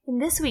In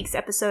this week's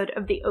episode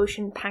of the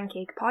Ocean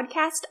Pancake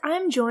podcast, I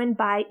am joined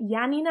by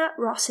Janina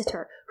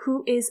Rossiter,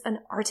 who is an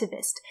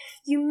artivist.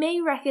 You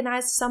may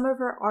recognize some of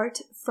her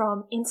art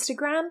from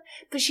Instagram,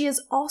 but she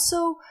has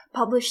also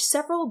published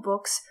several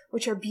books,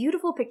 which are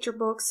beautiful picture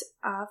books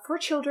for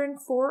children,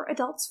 for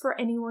adults, for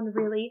anyone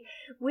really,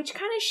 which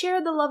kind of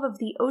share the love of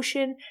the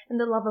ocean and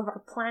the love of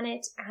our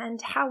planet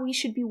and how we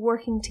should be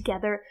working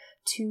together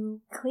to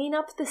clean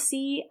up the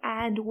sea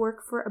and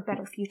work for a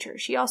better future.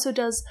 She also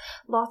does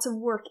lots of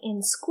work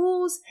in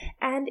schools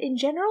and in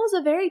general is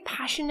a very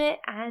passionate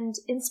and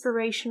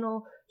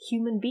inspirational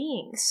human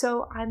being.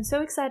 So I'm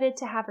so excited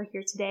to have her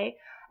here today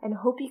and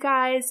hope you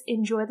guys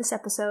enjoy this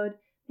episode.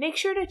 Make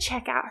sure to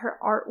check out her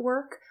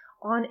artwork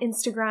on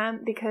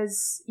Instagram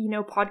because, you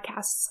know,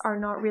 podcasts are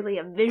not really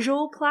a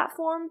visual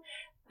platform,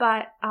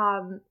 but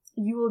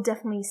you will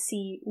definitely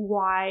see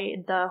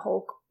why the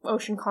whole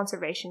ocean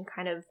conservation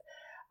kind of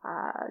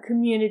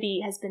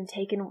community has been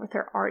taken with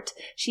her art.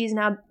 She's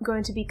now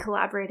going to be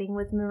collaborating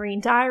with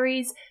Marine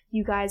Diaries.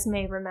 You guys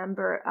may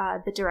remember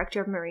the director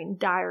of Marine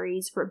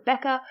Diaries,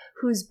 Rebecca,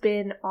 who's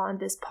been on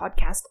this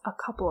podcast a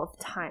couple of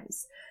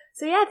times.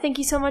 So yeah, thank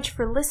you so much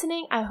for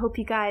listening. I hope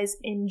you guys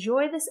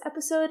enjoy this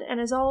episode. And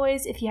as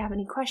always, if you have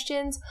any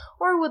questions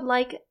or would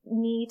like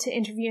me to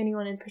interview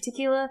anyone in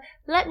particular,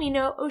 let me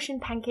know,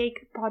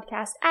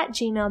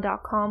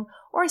 oceanpancakepodcast@gmail.com,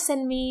 or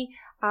send me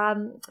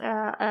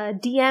a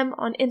DM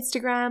on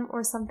Instagram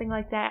or something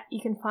like that.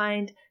 You can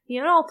find me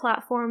on all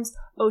platforms,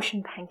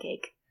 Ocean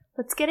Pancake.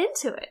 Let's get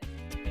into it.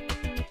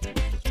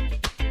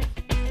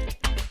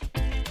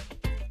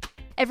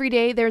 Every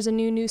day there's a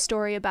new news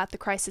story about the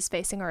crisis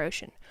facing our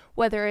ocean,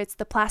 whether it's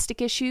the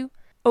plastic issue,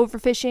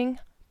 overfishing,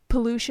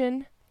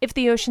 pollution. If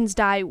the oceans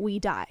die, we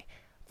die.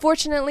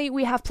 Fortunately,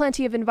 we have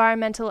plenty of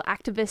environmental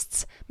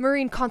activists,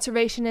 marine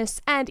conservationists,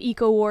 and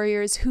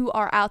eco-warriors who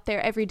are out there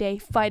every day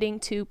fighting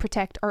to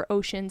protect our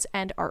oceans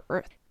and our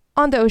Earth.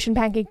 On the Ocean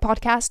Pancake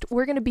podcast,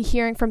 we're going to be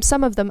hearing from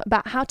some of them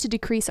about how to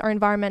decrease our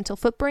environmental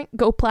footprint,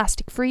 go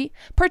plastic-free,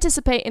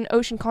 participate in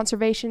ocean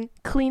conservation,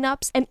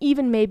 cleanups, and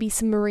even maybe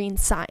some marine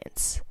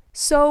science.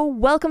 So,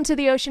 welcome to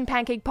the Ocean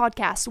Pancake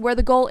podcast, where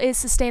the goal is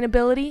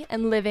sustainability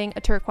and living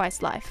a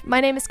turquoise life.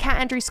 My name is Kat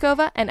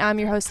Andriskova, and I'm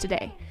your host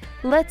today.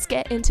 Let's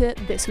get into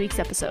this week's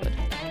episode.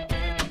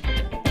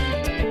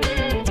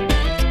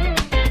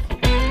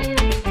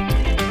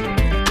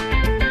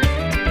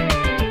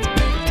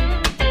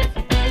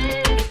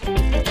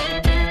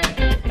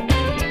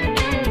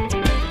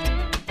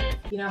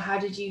 You know, how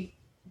did you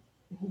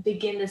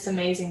begin this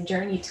amazing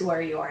journey to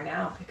where you are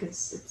now?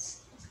 Because it's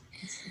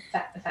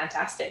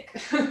fantastic.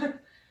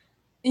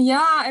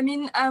 Yeah, I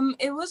mean,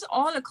 it was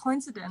all a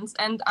coincidence,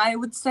 and I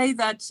would say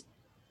that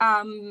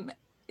I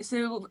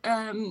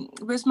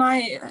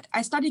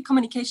studied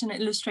communication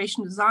and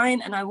illustration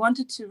design, and I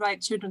wanted to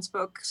write children's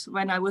books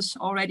when I was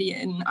already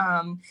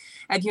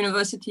at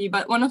university.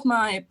 But one of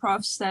my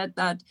profs said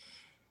that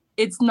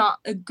it's not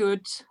a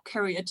good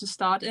career to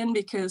start in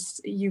because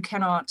you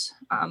cannot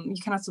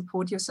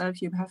support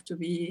yourself. You have to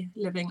be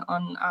living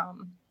on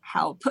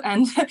help,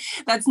 and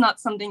that's not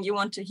something you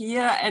want to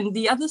hear. And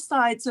the other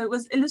side, so it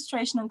was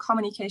illustration and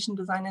communication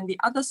design, and the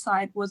other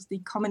side was the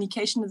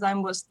communication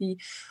design, was the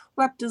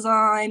web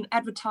design,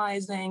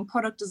 advertising,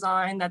 product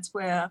design. That's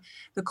where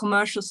the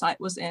commercial side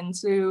was in.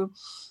 So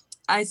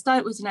I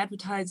started with an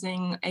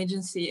advertising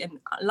agency in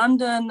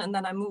London, and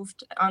then I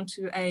moved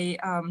onto a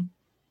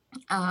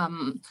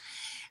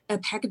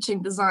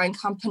packaging design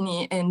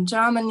company in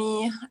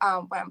Germany,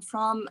 where I'm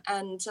from,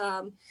 and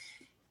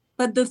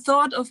but the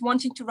thought of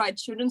wanting to write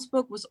children's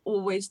book was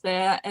always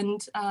there.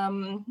 And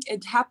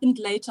it happened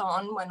later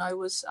on when I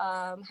was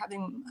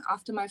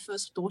after my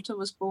first daughter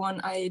was born.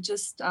 I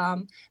just,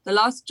 the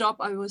last job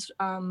I was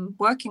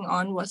working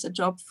on was a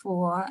job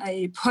for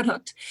a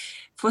product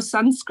for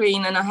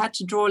sunscreen. And I had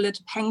to draw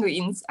little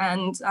penguins,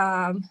 and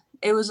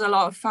it was a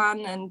lot of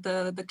fun, and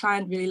the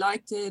client really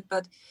liked it.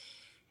 But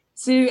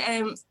so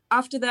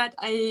after that,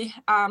 I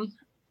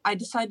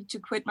decided to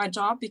quit my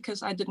job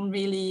because I didn't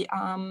really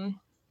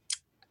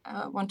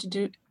wanted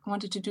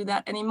to do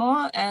that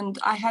anymore. And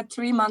I had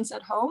 3 months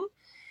at home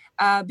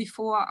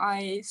before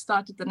I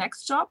started the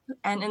next job.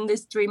 And in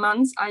these 3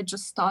 months, I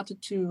just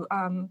started to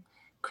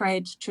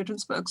create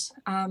children's books.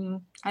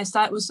 I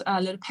started with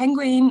a little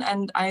penguin,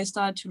 and I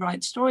started to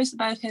write stories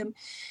about him.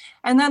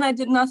 And then I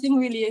did nothing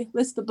really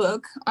with the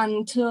book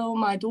until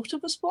my daughter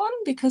was born,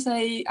 because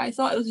I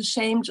thought it was a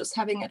shame just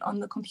having it on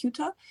the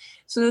computer.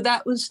 So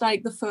that was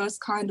like the first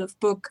kind of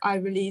book I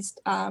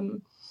released.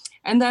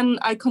 And then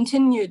I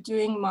continued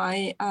doing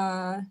my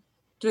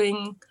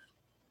doing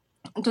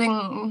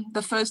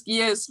the first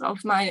years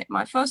of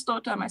my first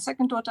daughter, my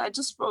second daughter. I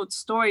just wrote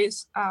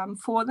stories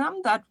for them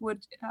that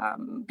would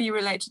be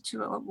related to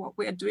what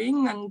we're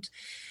doing and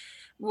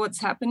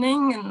what's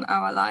happening in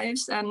our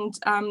lives. And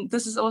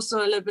this is also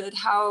a little bit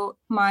how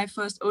my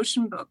first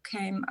ocean book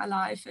came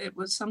alive. It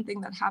was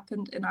something that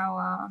happened in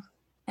our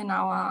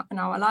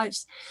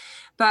lives.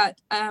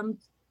 But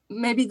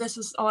maybe this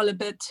is all a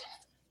bit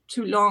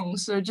too long.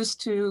 So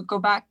just to go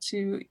back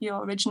to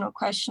your original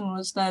question,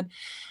 was that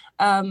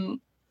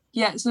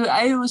Yeah, so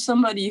I was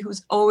somebody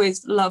who's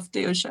always loved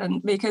the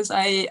ocean because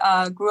I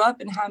grew up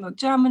in Hamburg,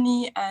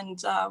 Germany,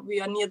 and we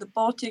are near the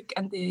Baltic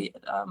and the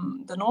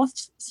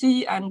North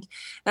Sea, and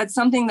that's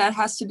something that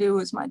has to do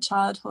with my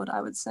childhood,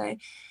 I would say.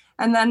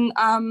 And then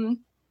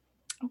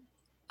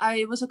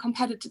I was a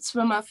competitive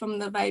swimmer from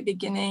the very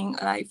beginning.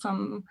 I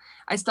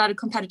started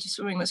competitive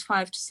swimming with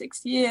 5 to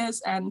 6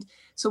 years, and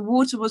so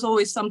water was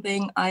always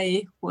something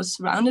I was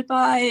surrounded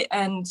by,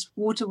 and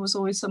water was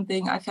always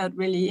something I felt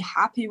really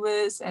happy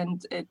with,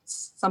 and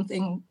it's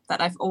something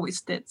that I've always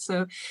did.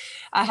 So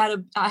I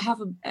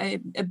have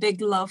a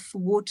big love for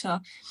water,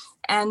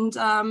 and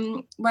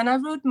when I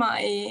wrote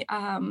my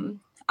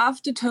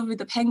after Toby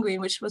the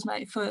Penguin, which was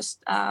my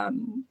first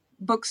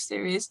book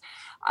series,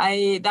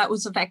 that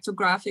was a vector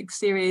graphic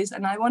series,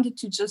 and I wanted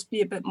to just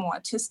be a bit more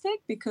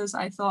artistic because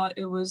I thought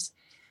it was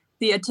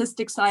the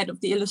artistic side of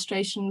the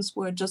illustrations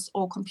were just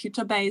all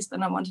computer based,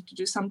 and I wanted to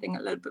do something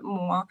a little bit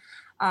more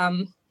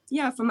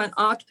from an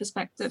art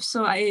perspective.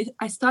 So I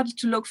started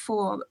to look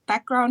for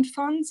background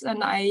fonts,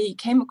 and I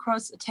came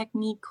across a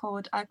technique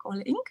called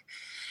alcohol ink.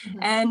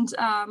 And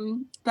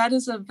that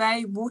is a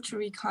very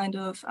watery kind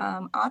of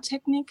art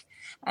technique,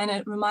 and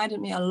it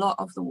reminded me a lot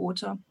of the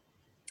water.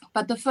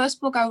 But the first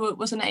book I wrote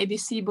was an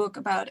ABC book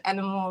about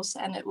animals,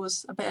 and it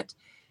was a bit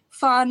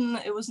fun.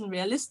 It wasn't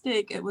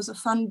realistic. It was a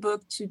fun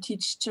book to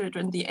teach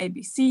children the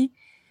ABC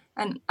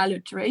and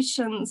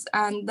alliterations.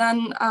 And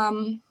then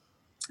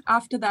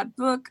after that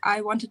book,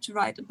 I wanted to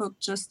write a book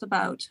just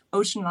about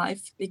ocean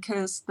life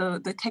because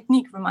the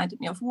technique reminded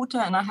me of water,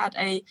 and I had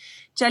a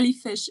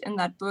jellyfish in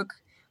that book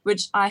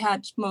which I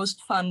had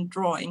most fun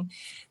drawing.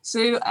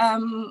 So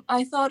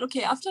I thought,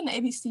 okay, after an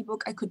ABC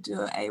book, I could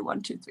do a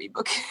 1, 2, 3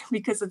 book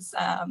because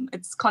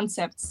it's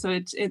concepts, so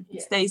it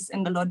stays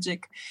in the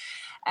logic.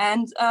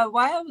 And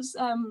while I was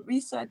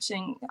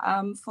researching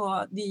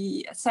for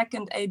the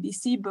second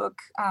ABC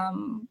book,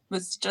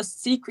 was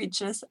just sea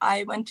creatures,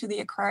 I went to the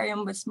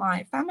aquarium with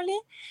my family,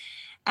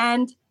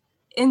 and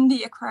in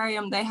the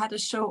aquarium they had a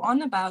show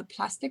on about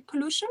plastic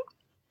pollution,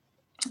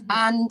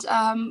 and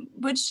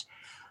which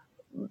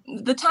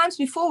the times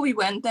before we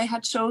went, they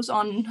had shows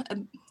on,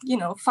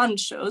 fun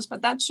shows,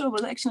 but that show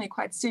was actually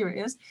quite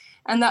serious.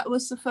 And that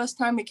was the first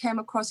time we came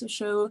across a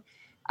show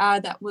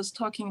that was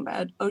talking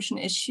about ocean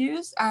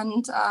issues.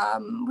 And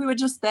we were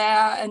just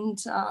there, and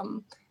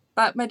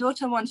but my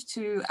daughter wanted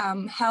to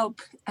help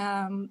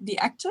the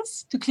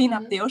actors to clean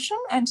up the ocean,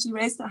 and she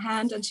raised her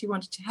hand and she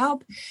wanted to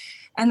help.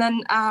 And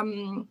then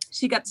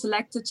she got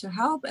selected to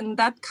help, and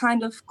that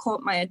kind of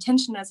caught my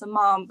attention as a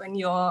mom when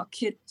your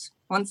kid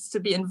wants to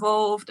be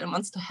involved and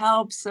wants to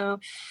help. So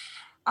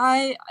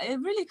it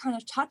really kind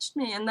of touched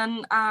me. And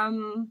then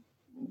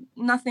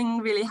nothing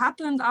really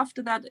happened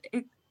after that,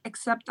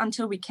 except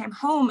until we came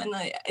home, and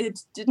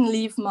it didn't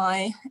leave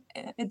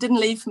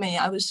me.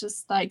 I was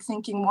just like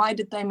thinking, why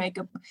did they make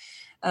a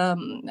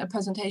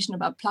presentation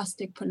about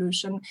plastic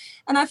pollution?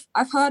 And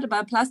I've heard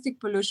about plastic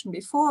pollution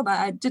before, but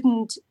I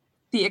didn't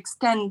the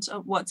extent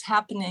of what's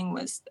happening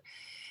with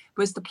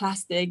the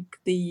plastic,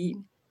 the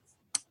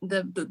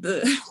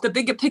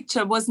bigger picture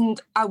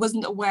I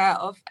wasn't aware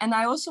of. And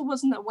I also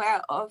wasn't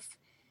aware of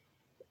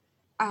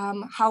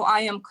how I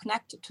am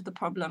connected to the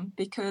problem,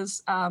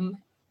 because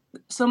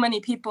so many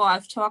people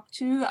I've talked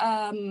to,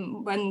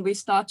 when we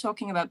start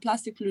talking about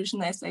plastic pollution,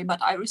 they say,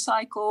 but I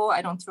recycle,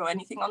 I don't throw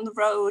anything on the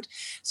road.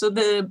 So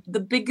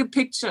the bigger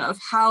picture of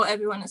how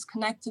everyone is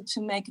connected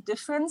to make a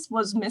difference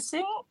was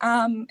missing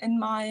in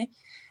my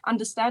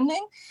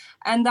understanding.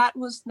 And that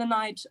was the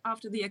night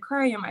after the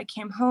aquarium. I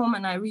came home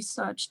and I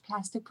researched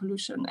plastic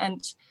pollution,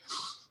 and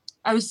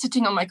I was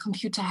sitting on my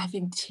computer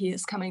having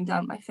tears coming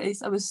down my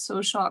face. I was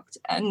so shocked.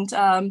 And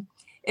I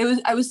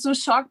was so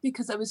shocked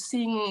because I was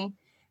seeing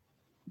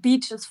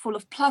beaches full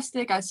of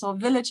plastic. I saw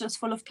villages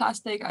full of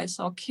plastic. I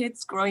saw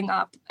kids growing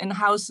up in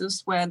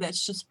houses where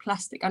there's just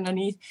plastic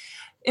underneath.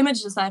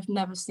 Images I've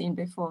never seen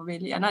before,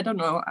 really. And I don't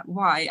know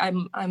why.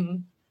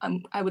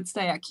 I would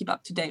say I keep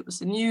up to date with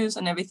the news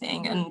and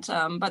everything. And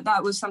but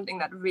that was something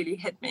that really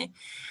hit me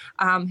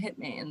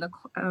in the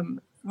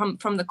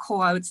from the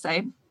core, I would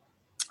say.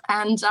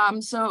 And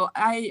so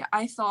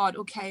I thought,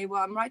 okay,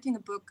 well, I'm writing a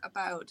book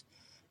about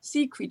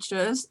sea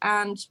creatures,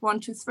 and 1,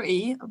 2,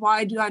 3,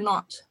 why do I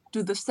not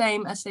do the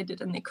same as they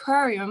did in the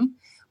aquarium?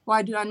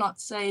 Why do I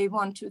not say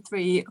 1, 2,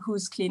 3,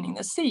 who's cleaning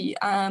the sea?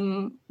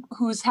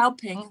 Who's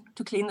helping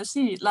to clean the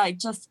sea? Like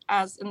just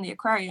as in the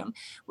aquarium,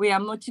 we are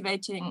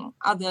motivating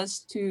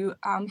others to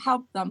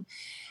help them.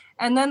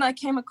 And then I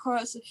came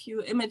across a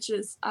few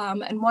images,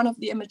 and one of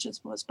the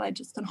images was by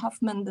Justin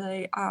Hoffman,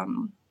 the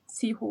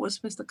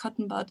seahorse with the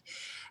cotton bud.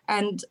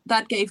 And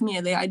that gave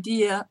me the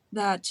idea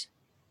that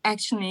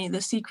actually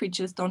the sea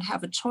creatures don't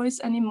have a choice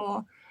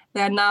anymore.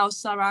 They're now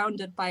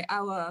surrounded by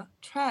our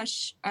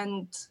trash,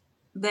 and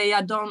they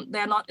are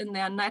not in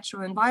their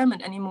natural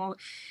environment anymore.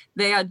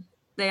 They are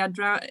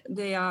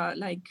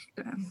like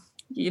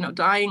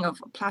dying of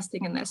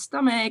plastic in their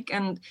stomach,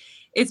 and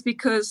it's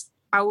because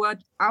our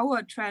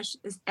trash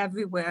is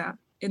everywhere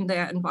in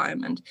their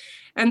environment.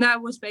 And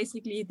that was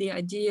basically the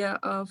idea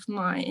of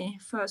my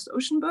first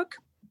ocean book.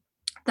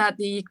 that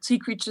the sea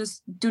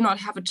creatures do not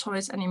have a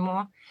choice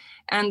anymore,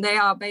 and they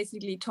are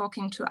basically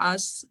talking to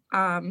us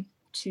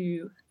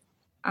to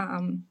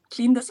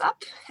clean this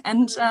up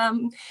and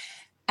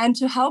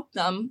to help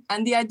them.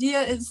 And the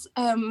idea is,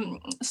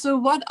 so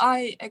what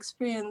I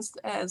experienced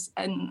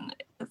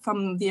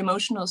from the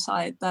emotional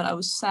side, that I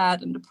was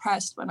sad and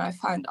depressed when I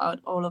found out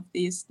all of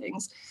these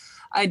things.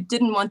 I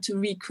didn't want to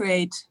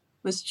recreate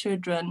with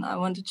children. I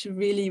wanted to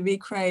really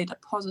recreate a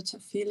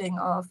positive feeling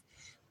of,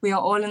 we are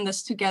all in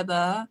this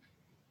together.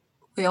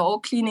 We are all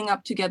cleaning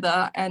up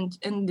together. And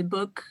in the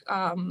book,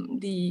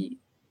 the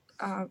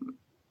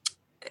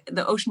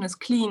ocean is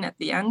clean at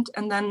the end.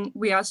 And then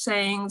we are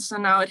saying, so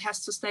now it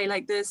has to stay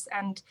like this,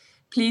 and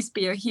please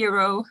be a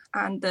hero,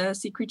 and the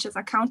sea creatures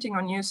are counting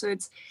on you. So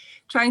it's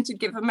trying to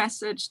give a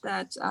message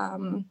that,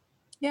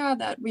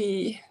 that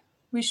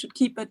we should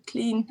keep it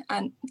clean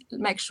and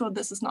make sure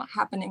this is not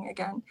happening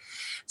again.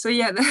 So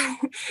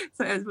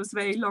so it was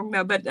very long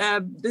now, but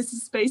this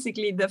is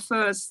basically the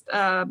first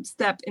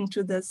step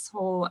into this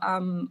whole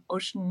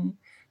ocean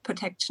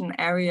protection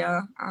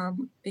area,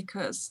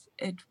 because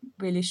it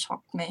really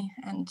shocked me.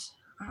 And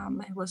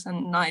it was a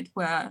night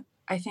where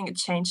I think it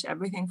changed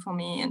everything for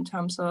me in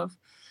terms of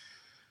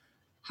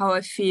how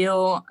I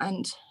feel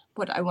and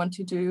what I want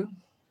to do.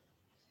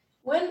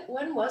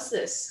 When was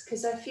this?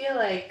 Because I feel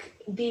like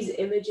these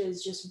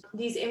images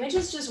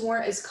just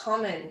weren't as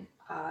common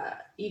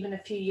even a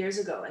few years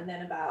ago. And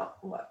then about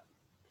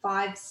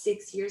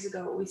 5-6 years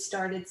ago, we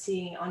started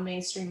seeing on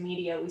mainstream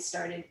media, we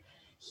started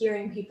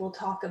hearing people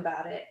talk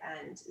about it.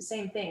 And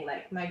same thing,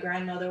 like my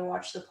grandmother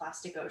watched the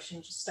plastic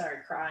ocean, just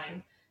started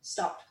crying,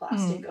 stopped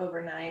plastic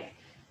overnight.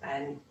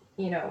 And,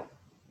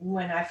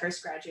 when I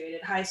first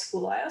graduated high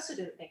school, I also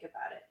didn't think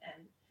about it.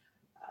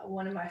 And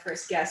one of my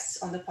first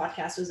guests on the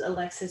podcast was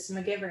Alexis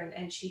McGivern,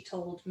 and she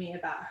told me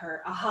about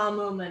her aha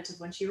moment of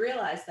when she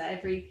realized that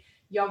every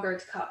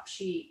yogurt cup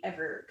she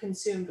ever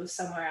consumed was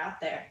somewhere out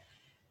there.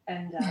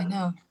 And I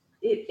know.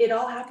 It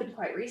all happened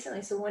quite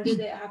recently. So when did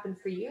it happen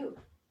for you?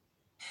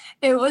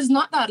 It was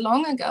not that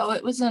long ago.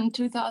 It was in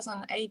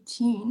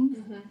 2018.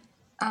 Mm-hmm.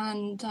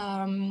 And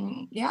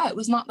it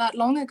was not that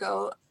long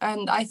ago.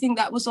 And I think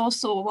that was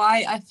also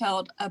why I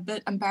felt a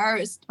bit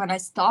embarrassed when I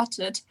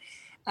started,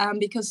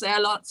 because there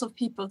are lots of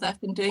people that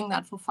have been doing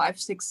that for 5,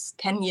 6,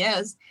 10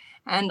 years.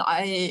 And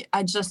I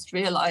just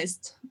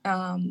realized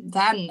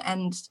then,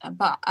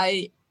 but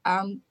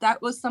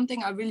that was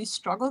something I really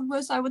struggled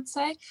with, I would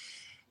say.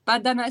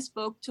 But then I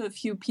spoke to a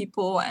few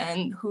people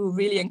and who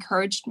really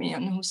encouraged me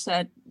and who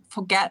said,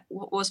 forget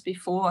what was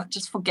before,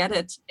 just forget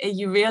it.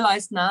 You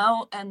realize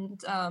now,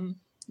 and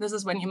this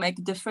is when you make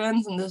a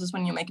difference, and this is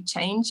when you make a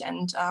change,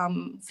 and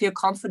feel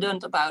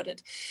confident about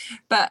it.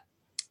 But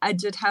I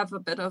did have a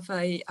bit of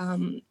a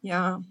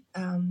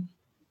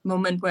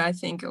moment where I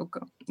think, oh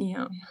God,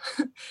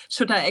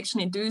 should I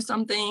actually do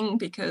something?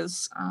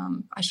 Because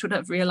I should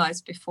have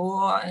realized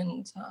before.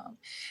 And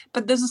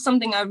but this is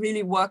something I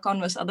really work on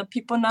with other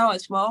people now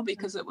as well,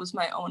 because it was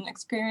my own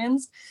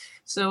experience.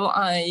 So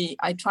I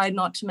tried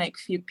not to make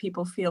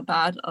people feel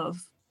bad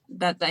of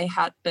that they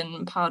had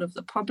been part of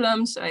the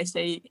problem. So I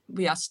say,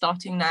 we are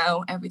starting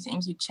now. Everything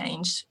you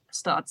change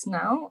starts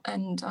now.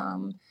 And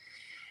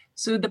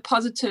so the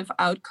positive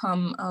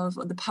outcome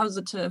or the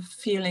positive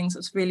feelings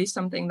is really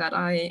something that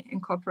I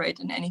incorporate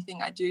in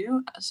anything I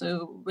do.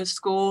 So with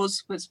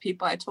schools, with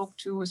people I talk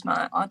to, with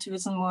my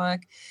activism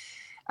work,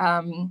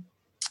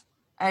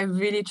 I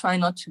really try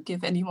not to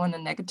give anyone a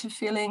negative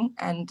feeling,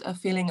 and a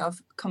feeling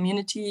of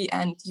community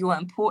and you are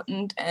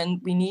important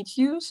and we need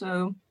you.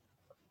 So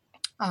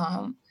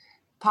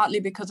partly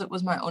because it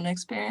was my own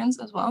experience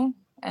as well.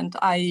 And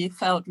I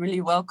felt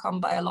really welcome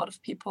by a lot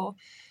of people,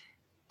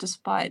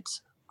 despite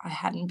I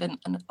hadn't been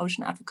an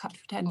ocean advocate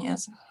for 10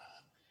 years.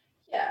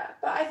 Yeah,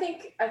 but I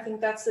think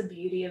that's the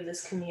beauty of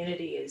this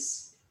community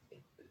is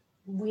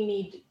we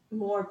need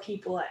more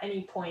people at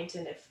any point.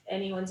 And if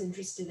anyone's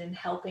interested in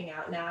helping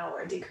out now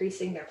or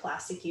decreasing their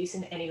plastic use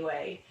in any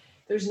way,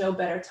 there's no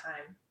better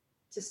time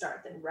to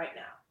start than right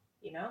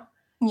now,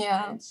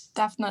 Yeah,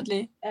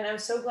 definitely. And I'm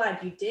so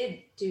glad you did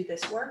do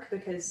this work,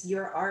 because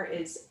your art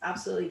is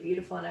absolutely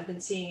beautiful. And I've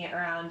been seeing it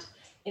around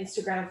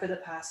Instagram for the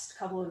past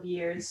couple of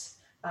years.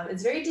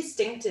 It's very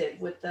distinctive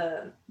with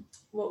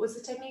what was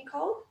the technique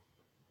called?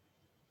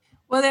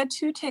 Well, there are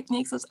two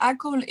techniques. There's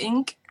alcohol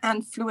ink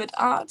and fluid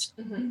art.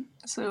 Mm-hmm.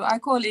 So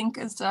alcohol ink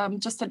is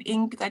just an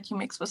ink that you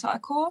mix with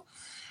alcohol.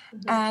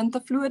 Mm-hmm. And the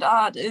fluid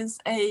art is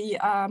a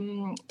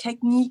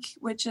technique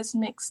which is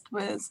mixed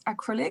with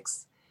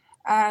acrylics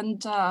and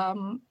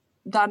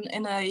done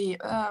in a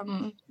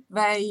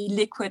very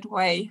liquid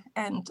way.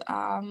 And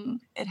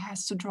it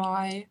has to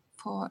dry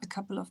for a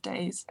couple of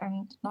days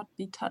and not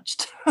be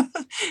touched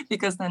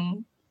because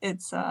then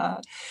it's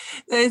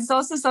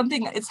also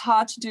something it's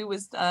hard to do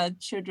with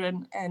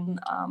children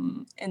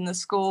in the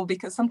school,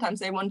 because sometimes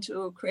they want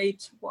to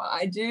create what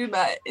I do,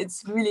 but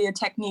it's really a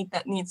technique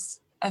that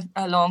needs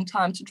a long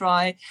time to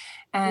dry,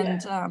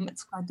 and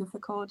it's quite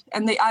difficult.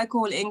 And the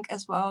alcohol ink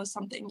as well is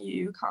something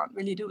you can't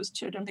really do with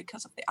children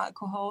because of the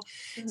alcohol.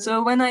 Mm-hmm.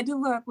 So when I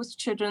do work with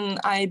children,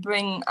 I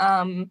bring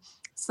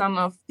some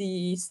of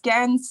the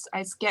scans.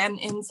 I scan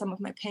in some of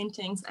my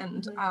paintings,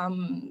 and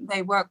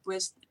they work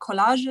with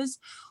collages,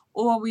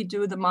 or we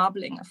do the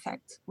marbling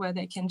effect where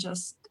they can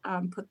just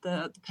put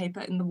the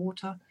paper in the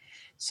water.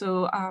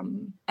 So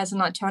as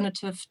an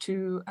alternative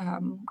to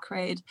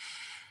create.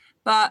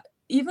 But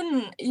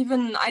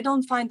even I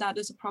don't find that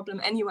as a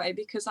problem anyway,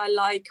 because I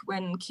like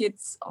when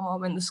kids or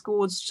when the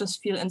schools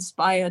just feel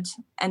inspired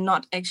and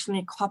not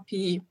actually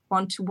copy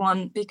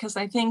one-to-one, because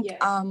I think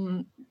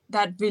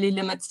that really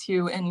limits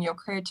you in your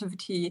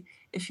creativity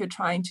if you're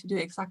trying to do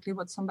exactly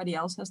what somebody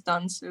else has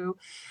done. So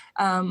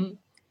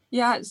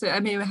so I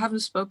mean, we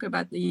haven't spoken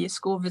about the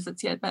school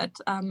visits yet, but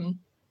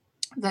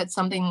that's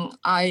something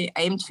I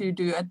aim to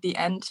do at the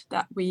end,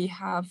 that we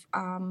have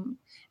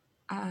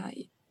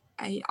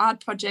a art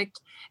project,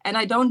 and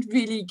I don't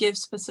really give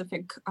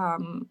specific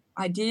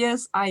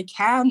ideas. I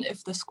can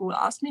if the school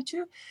asks me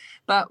to,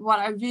 but what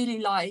I really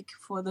like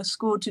for the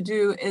school to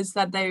do is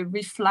that they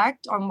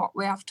reflect on what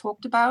we have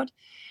talked about,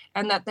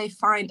 and that they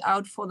find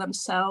out for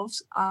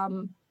themselves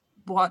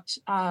what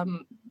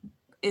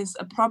is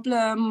a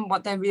problem,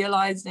 what they're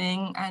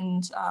realizing,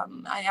 and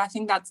I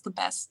think that's the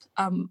best.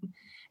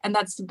 And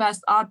that's the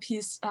best art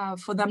piece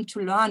for them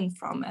to learn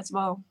from as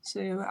well.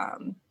 So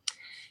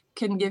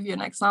can give you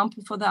an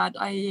example for that.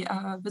 I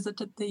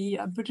visited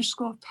the British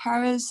School of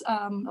Paris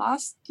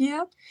last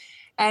year,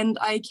 and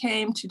I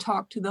came to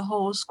talk to the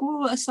whole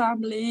school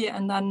assembly,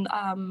 and then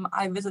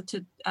I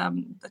visited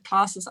the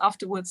classes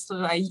afterwards.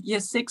 So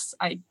year 6,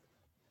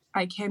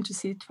 I came to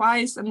see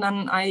twice, and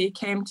then I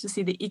came to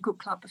see the Eco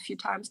Club a few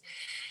times.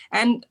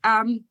 And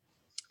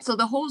so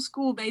the whole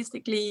school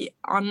basically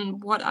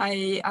on what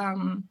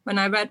when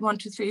I read 1,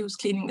 2, 3, Who's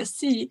Cleaning the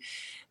Sea,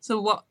 so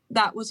what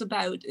that was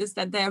about is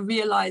that they're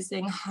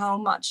realizing how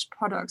much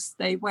products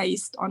they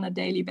waste on a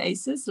daily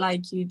basis.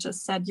 Like you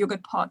just said,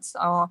 yogurt pots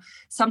are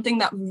something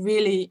that we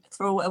really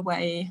throw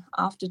away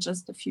after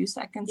just a few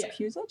seconds of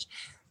usage.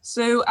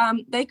 So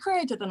they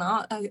created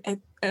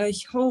a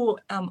whole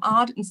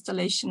art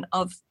installation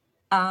of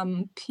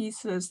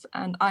pieces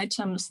and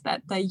items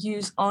that they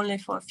use only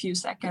for a few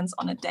seconds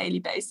on a daily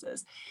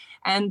basis.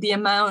 And the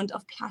amount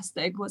of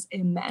plastic was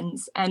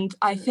immense. And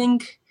I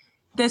think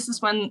this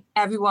is when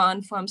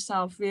everyone for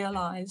himself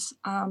realized,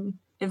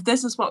 if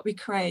this is what we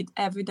create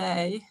every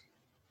day,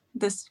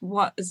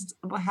 what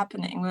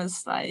happening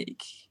was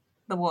like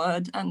the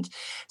word. And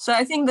so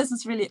I think this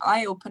is really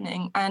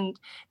eye-opening, and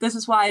this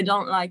is why I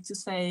don't like to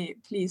say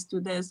please do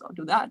this or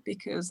do that,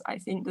 because I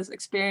think this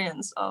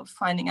experience of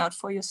finding out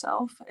for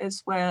yourself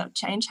is where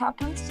change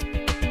happens.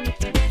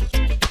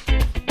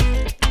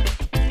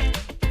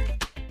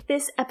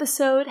 This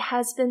episode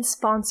has been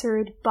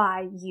sponsored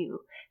by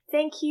you.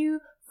 Thank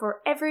you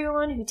for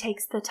everyone who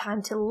takes the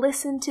time to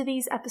listen to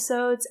these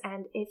episodes,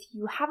 and if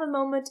you have a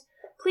moment,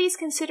 please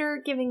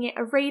consider giving it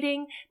a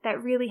rating.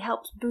 That really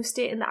helps boost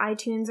it in the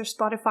iTunes or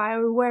Spotify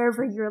or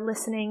wherever you're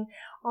listening.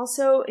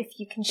 Also, if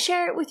you can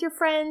share it with your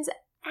friends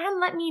and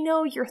let me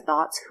know your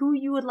thoughts, who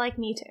you would like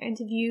me to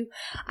interview.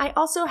 I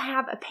also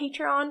have a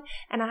Patreon,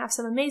 and I have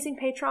some amazing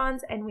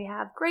patrons, and we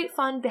have great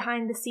fun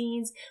behind the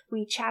scenes.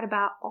 We chat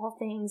about all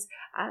things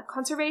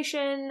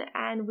conservation,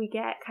 and we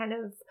get kind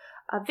of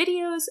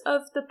videos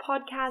of the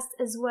podcast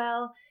as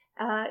well,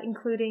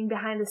 including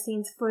behind the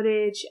scenes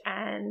footage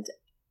and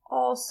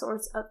all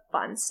sorts of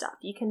fun stuff.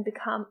 You can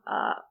become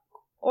a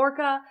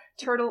orca,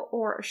 turtle,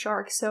 or a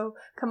shark. So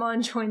come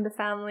on, join the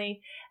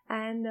family.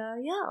 And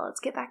let's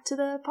get back to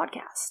the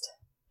podcast.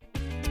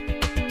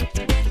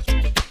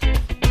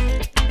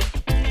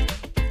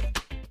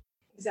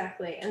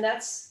 Exactly. And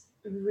that's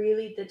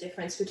really the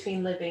difference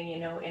between living,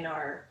 in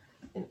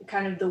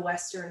kind of the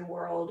Western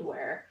world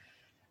where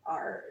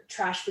our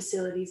trash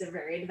facilities are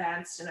very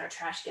advanced and our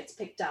trash gets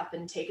picked up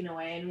and taken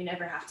away and we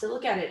never have to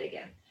look at it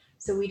again.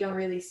 So we don't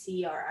really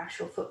see our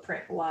actual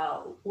footprint,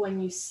 while when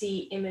you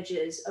see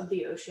images of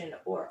the ocean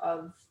or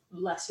of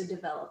lesser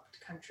developed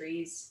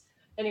countries,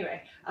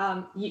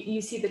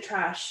 you see the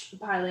trash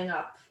piling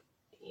up,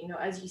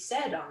 as you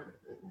said,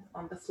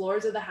 on the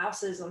floors of the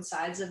houses, on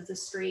sides of the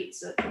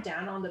streets,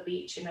 down on the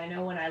beach. And I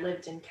know when I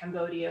lived in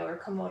Cambodia or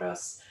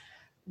Comoros,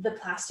 the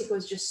plastic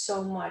was just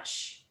so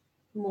much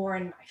more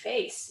in my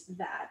face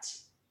that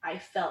I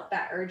felt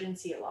that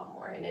urgency a lot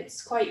more. And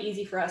it's quite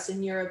easy for us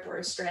in Europe or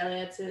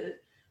Australia to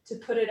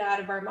put it out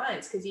of our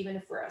minds, because even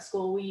if we're at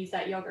school, we use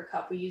that yogurt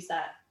cup, we use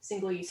that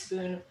single-use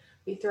spoon,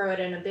 we throw it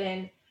in a bin,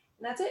 and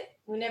that's it.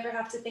 We never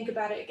have to think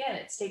about it again.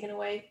 It's taken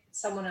away,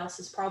 someone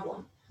else's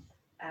problem.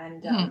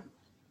 And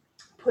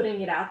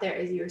putting it out there,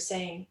 as you were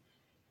saying,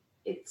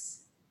 it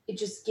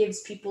just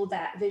gives people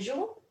that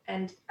visual.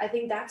 And I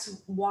think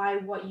that's why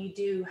what you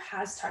do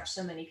has touched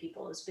so many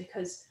people, is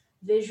because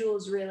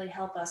visuals really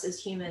help us as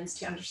humans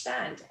to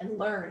understand and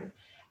learn.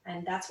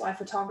 And that's why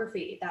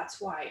photography, that's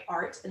why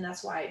art, and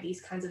that's why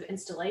these kinds of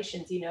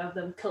installations, of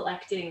them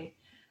collecting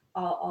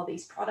all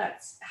these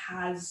products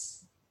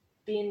has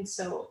been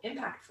so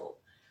impactful.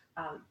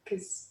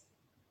 Because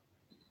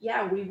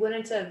we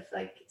wouldn't have,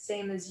 like,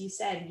 same as you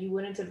said, you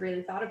wouldn't have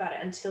really thought about it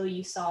until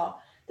you saw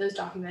those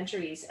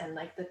documentaries and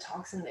like the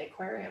talks in the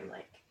aquarium.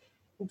 Like,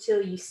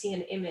 until you see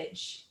an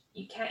image,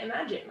 you can't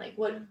imagine like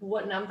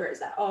what number is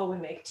that? Oh, we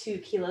make 2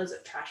 kilos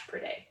of trash per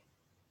day.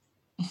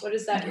 What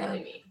does that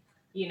really mean?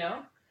 You know?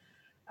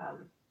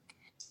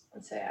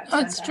 So yeah, it's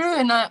fantastic. True,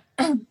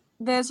 and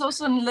there's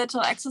also a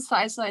little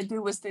exercise I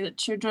do with the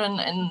children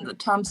in the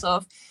terms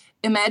of,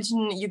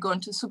 imagine you go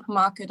into a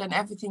supermarket and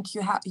everything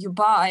you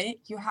buy,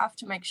 you have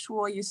to make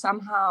sure you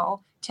somehow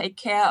take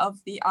care of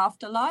the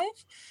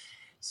afterlife.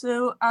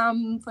 So,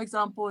 for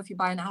example, if you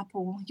buy an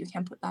apple, you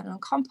can put that in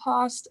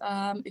compost.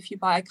 If you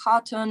buy a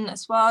carton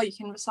as well, you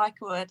can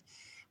recycle it.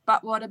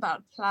 But what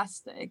about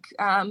plastic?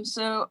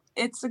 So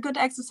it's a good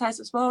exercise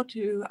as well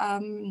to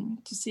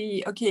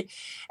see, okay.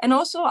 And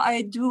also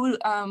I do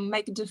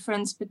make a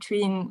difference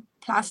between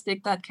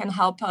plastic that can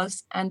help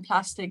us and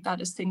plastic that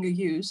is single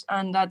use.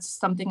 And that's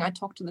something I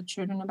talk to the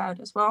children about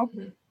as well.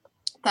 Mm-hmm.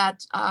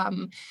 That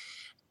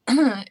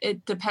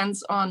it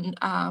depends on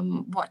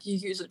what you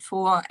use it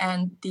for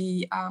and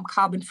the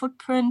carbon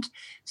footprint.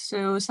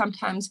 So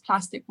sometimes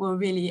plastic will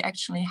really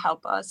actually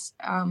help us,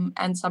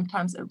 and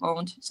sometimes it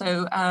won't.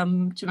 So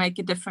to make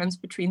a difference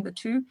between the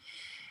two.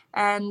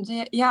 And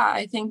yeah,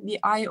 I think the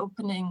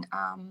eye-opening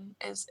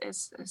is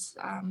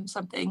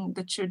something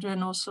the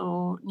children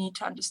also need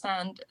to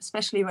understand,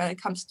 especially when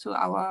it comes to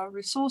our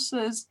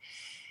resources.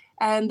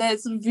 And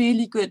there's a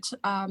really good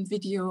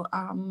video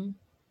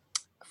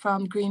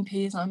from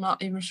Greenpeace. I'm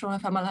not even sure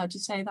if I'm allowed to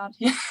say that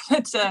here,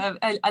 but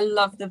I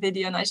love the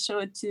video and I show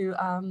it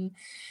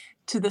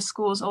to the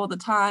schools all the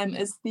time.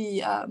 Is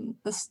the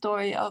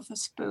story of a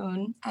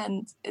spoon,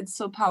 and it's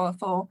so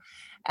powerful.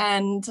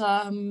 And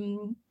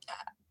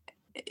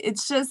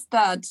it's just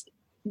that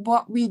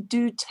what we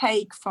do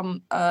take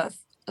from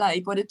Earth,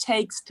 like what it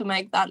takes to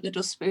make that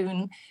little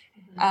spoon,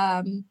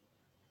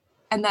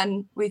 and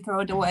then we throw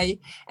it away.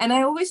 And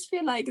I always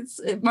feel like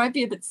it might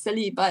be a bit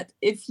silly, but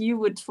if you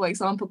would, for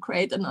example,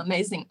 create an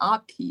amazing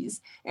art piece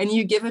and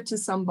you give it to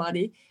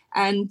somebody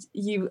and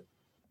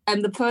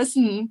the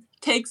person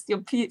takes your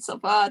piece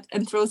of art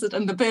and throws it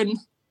in the bin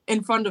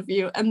in front of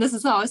you. And this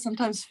is how I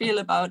sometimes feel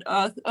about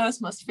Earth.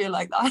 Earth must feel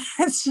like that.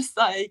 It's just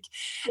like,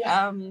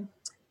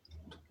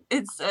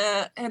 it's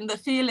and the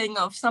feeling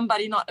of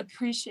somebody not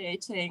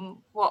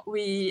appreciating what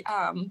we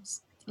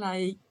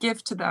like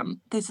give to them.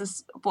 This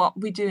is what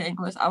we're doing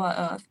with our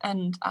Earth,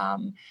 and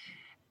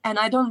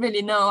I don't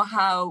really know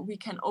how we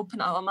can open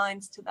our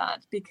minds to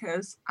that,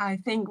 because I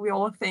think we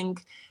all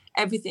think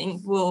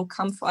everything will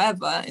come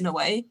forever in a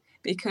way,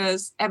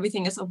 because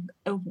everything is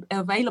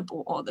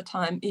available all the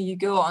time. You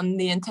go on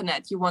the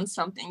internet, you want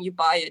something, you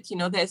buy it,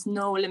 there's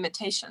no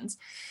limitations.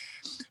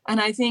 And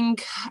I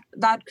think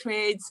that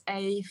creates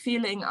a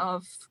feeling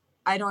of,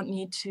 I don't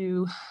need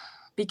to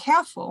be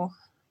careful.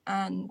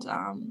 And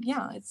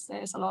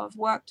there's a lot of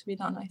work to be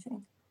done, I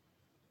think.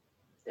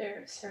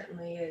 There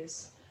certainly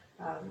is.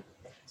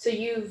 So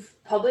you've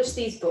published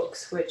these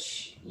books,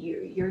 which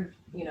you're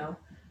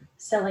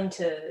selling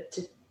to.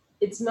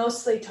 It's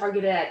mostly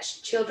targeted at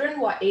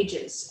children. What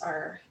ages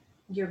are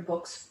your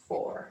books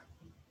for?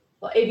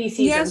 Well,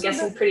 ABCs, I'm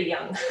guessing pretty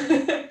young.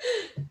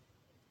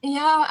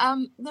 Yeah,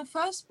 the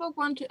first book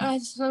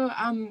as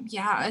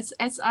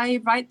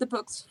I write the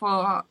books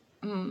for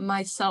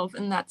myself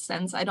in that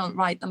sense. I don't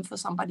write them for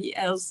somebody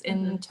else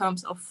in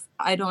terms of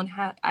I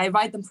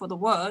write them for the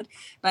world,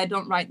 but I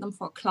don't write them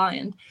for a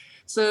client.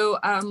 So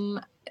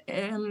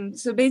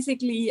so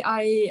basically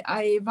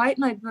I write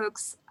my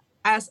books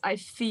as I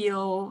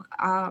feel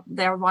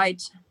they're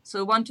right.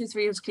 So 1, 2,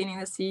 3 was Cleaning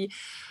the Sea.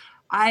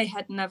 I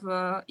had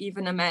never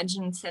even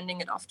imagined sending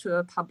it off to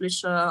a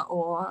publisher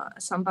or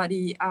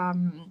somebody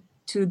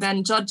to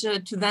then judge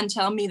it, to then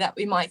tell me that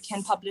we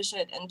can publish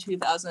it in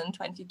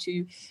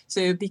 2022.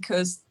 So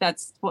because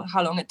that's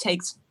how long it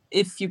takes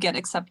if you get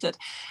accepted.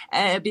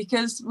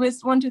 Because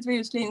with 1, 2, 3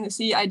 was Cleaning the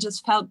Sea, I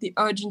just felt the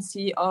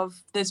urgency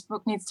of this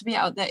book needs to be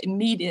out there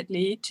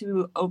immediately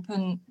to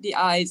open the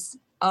eyes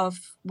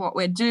of what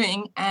we're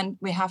doing, and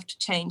we have to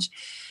change.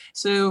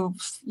 So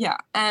yeah,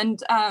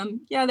 and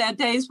there are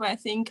days where I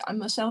think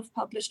I'm a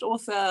self-published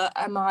author.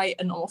 Am I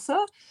an author?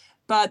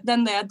 But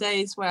then there are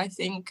days where I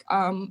think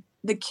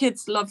the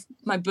kids love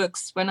my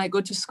books when I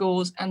go to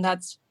schools, and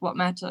that's what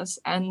matters.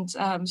 And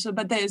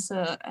but there's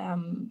there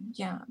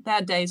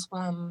are days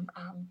when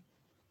I'm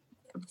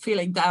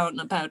feeling down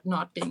about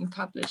not being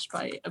published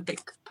by a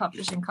big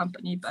publishing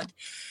company, but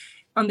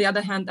on the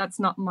other hand, that's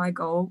not my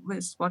goal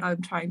with what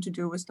I'm trying to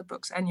do with the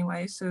books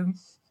anyway. So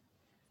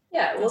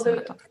yeah, well,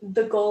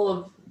 the goal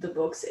of the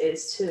books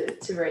is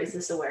to raise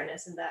this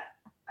awareness, and that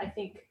I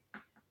think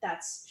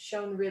that's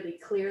shown really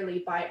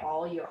clearly by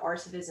all your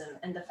artivism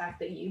and the fact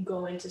that you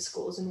go into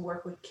schools and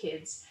work with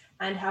kids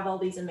and have all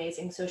these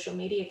amazing social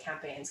media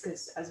campaigns.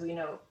 Because as we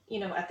know,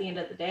 at the end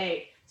of the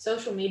day,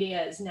 social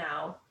media is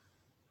now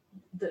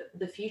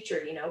the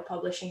future.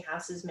 Publishing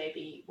houses may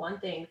be one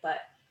thing, but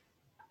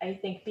I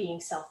think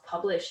being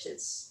self-published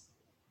is,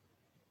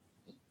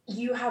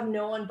 you have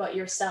no one but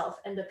yourself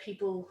and the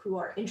people who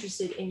are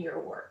interested in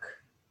your work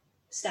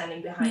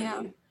standing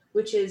behind you,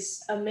 which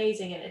is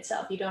amazing in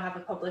itself. You don't have a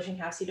publishing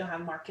house, you don't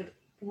have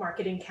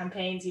marketing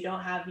campaigns, you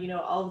don't have,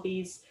 all of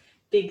these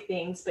big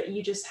things, but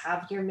you just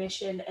have your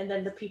mission and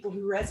then the people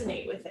who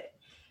resonate with it.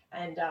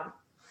 And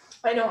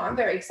I know I'm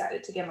very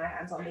excited to get my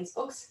hands on these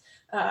books,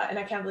 and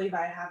I can't believe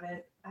I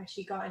haven't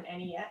actually gotten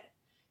any yet,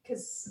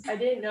 because I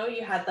didn't know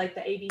you had like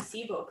the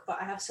ABC book, but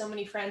I have so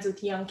many friends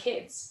with young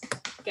kids.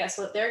 Guess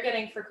what they're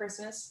getting for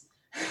Christmas?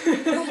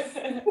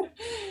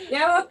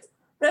 Yeah,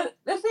 well,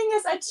 the thing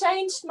is, I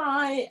changed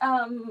my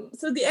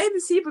so the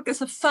ABC book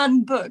is a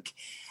fun book.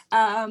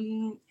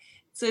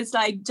 So it's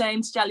like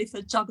James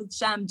Jellyfish chocolate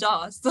jam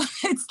jar. So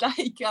it's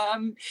like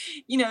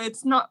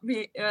it's not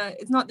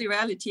the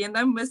reality. And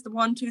then with the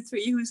 1, 2,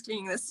 3, who's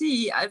cleaning the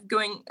sea,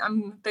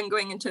 I'm then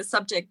going into a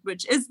subject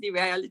which is the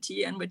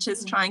reality and which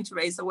is trying to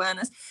raise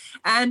awareness.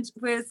 And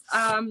with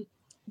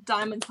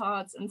Diamond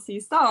Hearts and Sea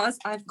Stars,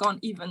 I've gone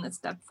even a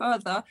step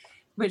further,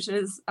 which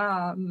is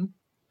ABC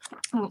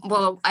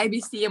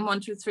and 1,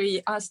 2,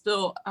 3 are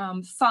still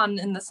fun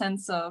in the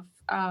sense of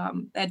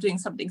they're doing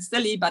something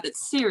silly, but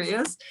it's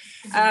serious.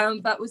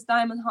 But with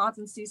Diamond Hearts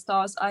and Sea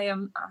Stars, I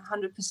am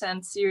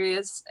 100%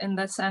 serious in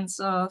the sense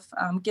of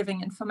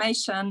giving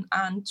information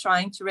and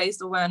trying to raise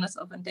awareness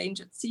of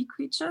endangered sea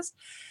creatures.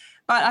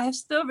 But I have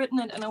still written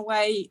it in a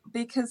way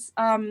because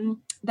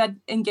that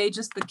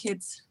engages the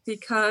kids,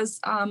 because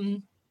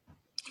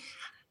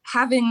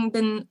having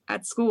been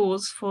at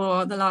schools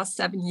for the last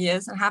 7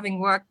 years and having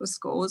worked with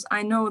schools,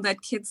 I know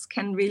that kids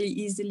can really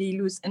easily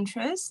lose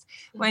interest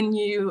when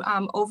you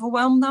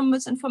overwhelm them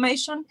with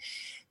information.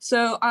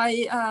 So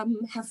I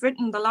have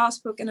written the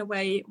last book in a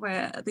way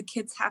where the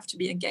kids have to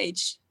be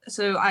engaged.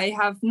 So I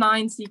have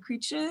 9 sea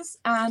creatures,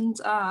 and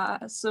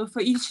so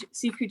for each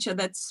sea creature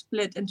that's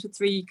split into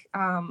 3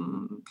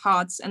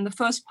 parts. And the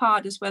first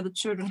part is where the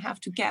children have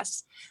to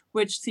guess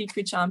which sea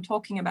creature I'm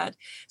talking about.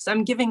 So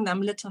I'm giving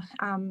them little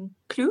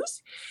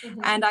clues.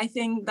 And I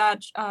think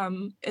that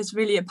is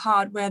really a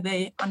part where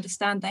they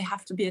understand they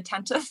have to be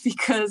attentive,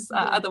 because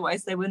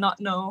otherwise they will not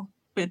know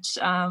which,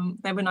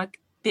 they will not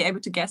be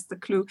able to guess the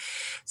clue.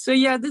 So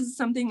yeah, this is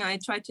something I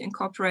try to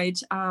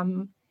incorporate,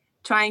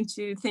 trying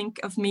to think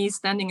of me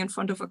standing in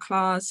front of a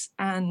class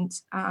and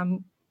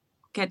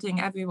getting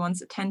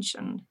everyone's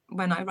attention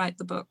when I write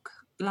the book.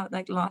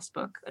 Like last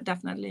book,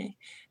 definitely,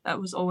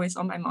 that was always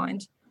on my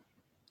mind.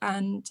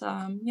 And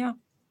yeah.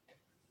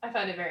 I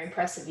find it very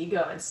impressive. You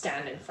go and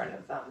stand in front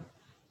of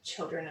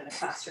children in a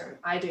classroom.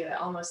 I do that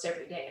almost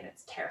every day, and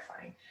it's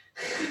terrifying.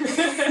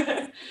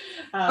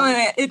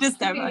 It is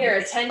terrifying. Their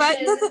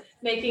attention,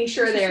 making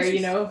sure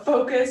they're,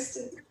 focused.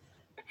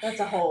 That's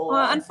a whole.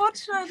 Well,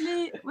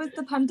 unfortunately, with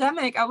the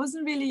pandemic, I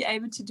wasn't really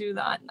able to do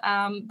that.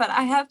 But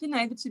I have been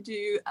able to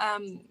do.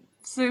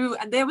 So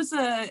there was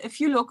a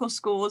few local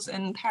schools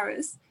in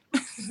Paris.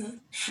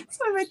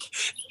 So I'm like,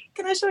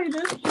 can I show you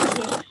this?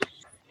 Yeah.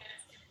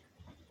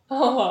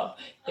 Oh,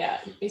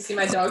 yeah. You see,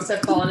 my dogs have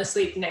fallen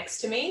asleep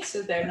next to me,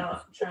 so they're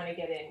not trying to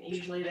get in.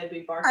 Usually they'd be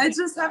barking. I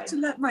just have to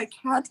let my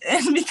cat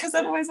in, because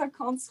otherwise I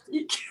can't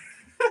speak.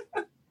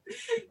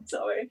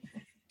 Sorry.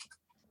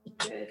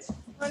 Good.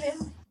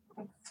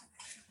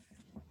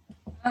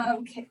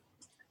 Okay.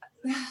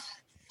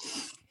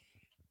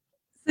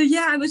 So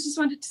yeah, I just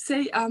wanted to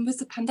say, with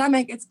the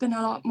pandemic, it's been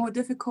a lot more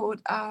difficult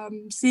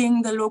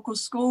seeing the local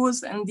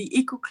schools and the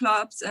eco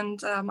clubs,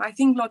 and I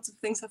think lots of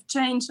things have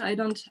changed. I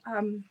don't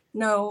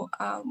know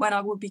when I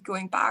will be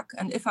going back,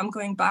 and if I'm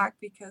going back,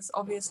 because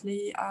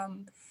obviously, I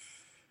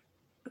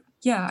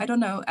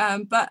don't know.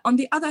 But on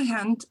the other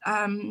hand,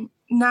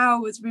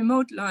 now with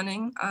remote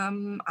learning,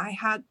 I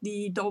had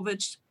the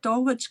Dulwich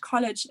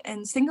College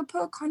in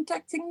Singapore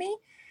contacting me.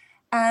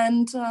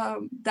 And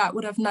that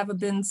would have never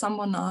been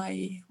someone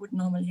I would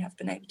normally have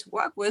been able to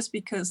work with,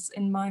 because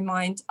in my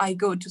mind, I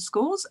go to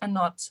schools and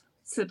not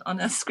sit on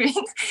a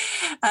screen.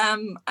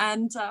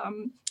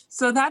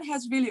 So that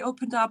has really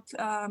opened up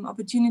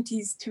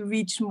opportunities to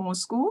reach more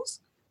schools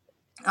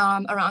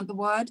around the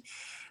world.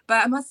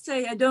 But I must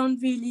say, I don't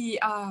really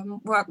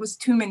work with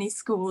too many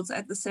schools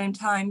at the same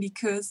time,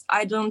 because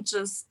I don't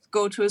just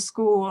go to a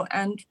school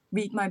and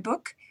read my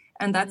book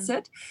and that's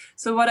it.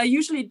 So what I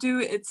usually do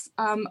is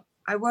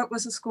I work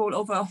with a school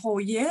over a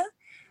whole year,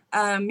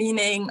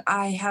 meaning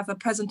I have a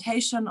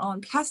presentation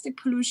on plastic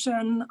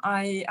pollution,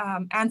 I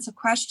answer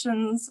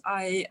questions,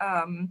 I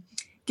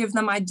give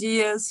them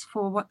ideas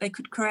for what they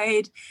could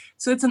create.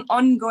 So it's an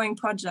ongoing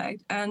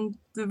project. And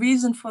the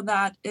reason for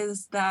that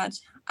is that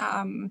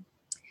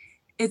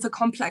it's a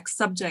complex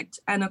subject,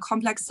 and a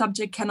complex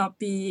subject cannot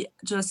be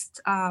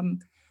just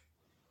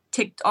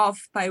ticked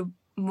off by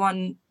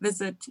one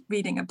visit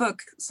reading a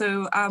book.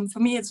 So for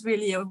me, it's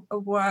really a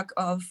work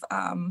of,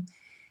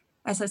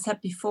 as I said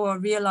before,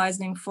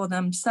 realizing for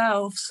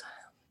themselves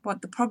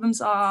what the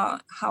problems are,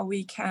 how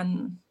we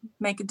can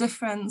make a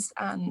difference,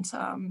 and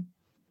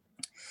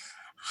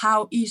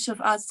how each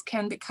of us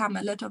can become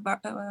a little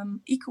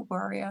eco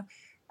warrior.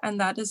 And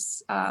that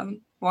is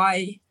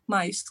why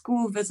my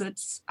school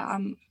visits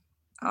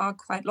are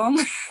quite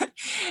long.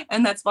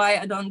 And that's why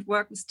I don't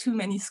work with too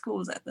many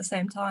schools at the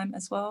same time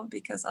as well,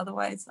 because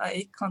otherwise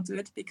I can't do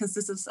it, because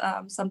this is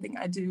something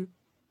I do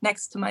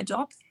next to my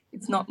job.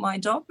 It's not my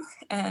job.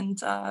 And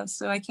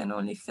so I can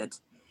only fit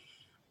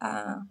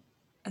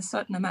a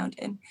certain amount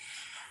in.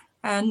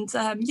 And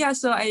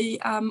so I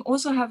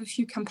also have a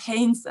few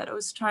campaigns that I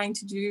was trying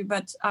to do,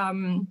 but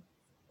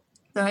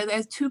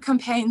there's 2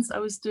 campaigns I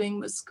was doing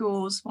with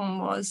schools. One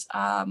was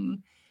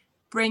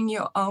Bring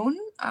Your Own,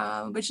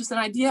 which is an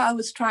idea I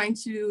was trying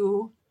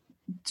to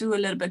do a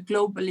little bit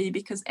globally,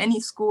 because any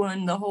school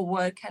in the whole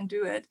world can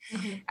do it.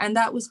 Mm-hmm. And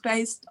that was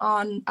based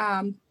on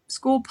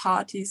school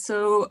parties.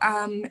 So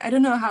I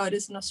don't know how it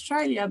is in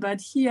Australia,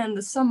 but here in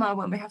the summer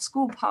when we have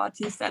school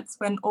parties, that's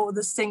when all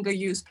the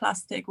single-use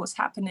plastic was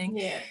happening.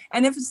 Yeah.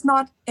 And if it's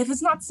not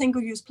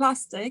single-use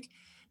plastic,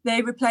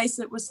 they replace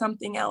it with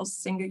something else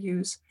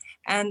single-use.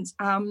 And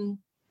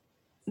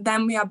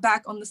then we are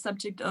back on the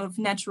subject of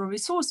natural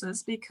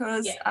resources,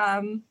 because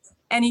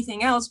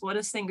anything else what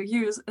is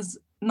single-use is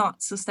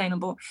not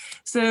sustainable.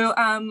 So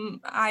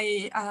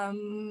I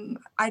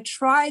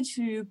try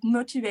to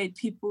motivate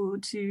people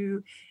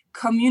to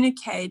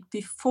communicate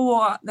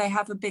before they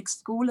have a big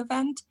school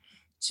event,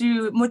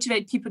 to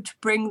motivate people to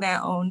bring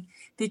their own,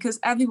 because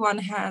everyone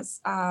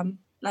has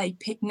like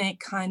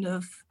picnic kind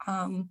of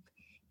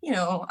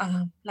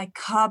like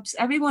cups.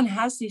 Everyone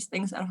has these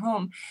things at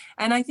home,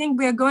 and I think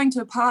we're going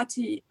to a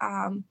party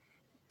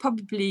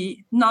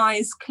probably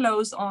nice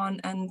clothes on,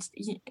 and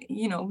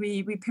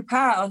we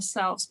prepare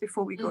ourselves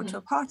before we go to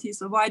a party.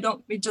 So why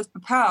don't we just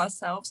prepare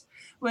ourselves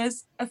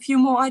with a few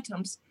more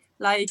items,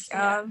 like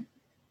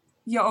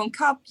your own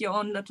cup, your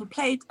own little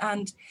plate,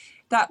 and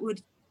that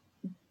would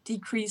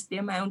decrease the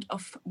amount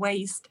of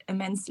waste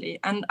immensely.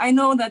 And I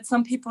know that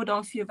some people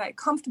don't feel very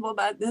comfortable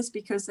about this,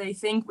 because they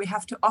think we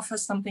have to offer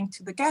something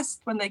to the guests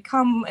when they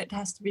come. It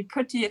has to be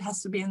pretty, it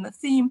has to be in the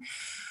theme.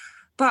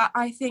 But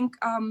I think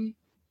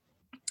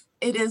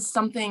it is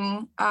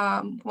something,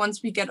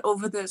 once we get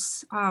over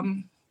this,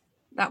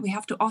 that we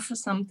have to offer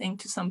something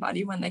to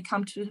somebody when they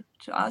come to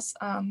us,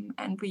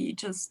 and we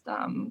just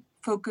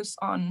focus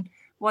on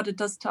what it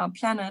does to our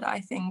planet. I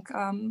think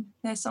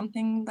there's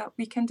something that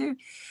we can do.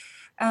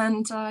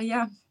 And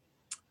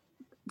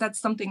that's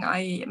something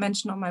I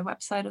mentioned on my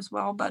website as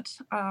well. But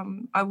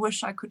I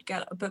wish I could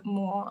get a bit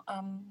more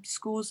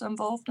schools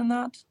involved in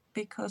that,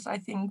 because I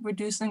think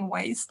reducing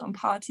waste on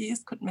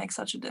parties could make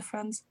such a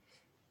difference.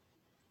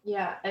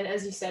 Yeah, and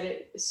as you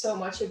said, so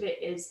much of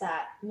it is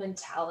that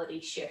mentality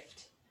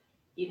shift.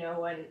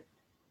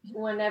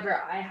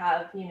 Whenever I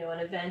have, an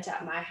event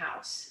at my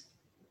house,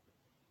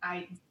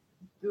 I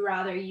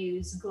rather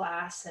use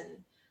glass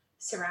and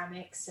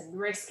ceramics and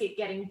risk it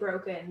getting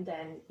broken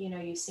than,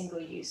 use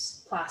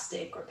single-use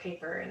plastic or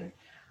paper. And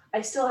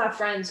I still have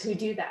friends who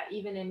do that,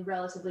 even in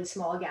relatively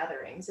small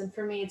gatherings. And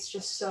for me, it's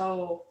just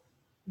so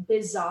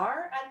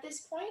bizarre at this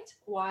point,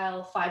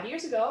 while 5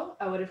 years ago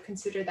I would have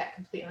considered that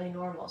completely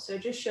normal. So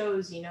it just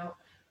shows,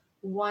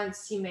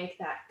 once you make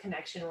that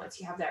connection, once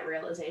you have that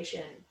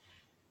realization,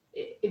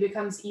 it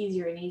becomes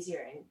easier and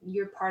easier, and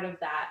you're part of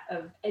that,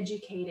 of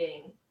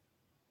educating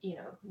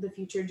the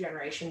future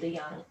generation, the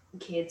young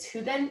kids,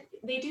 who then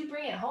they do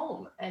bring it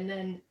home, and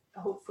then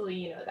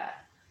hopefully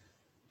that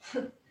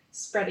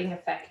spreading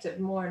effect of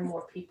more and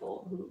more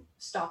people who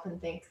stop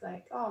and think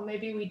like, oh,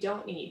 maybe we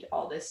don't need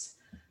all this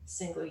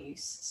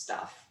single-use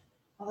stuff.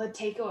 All the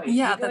takeaway.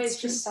 Yeah, takeaway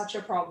is just such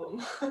a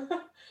problem.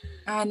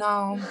 I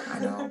know.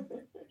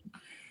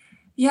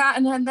 Yeah,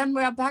 and then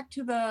we are back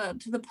to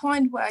the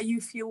point where you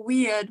feel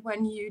weird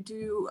when you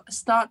do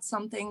start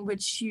something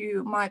which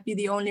you might be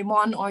the only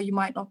one, or you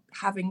might not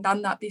having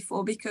done that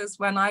before. Because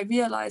when I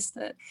realized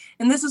it,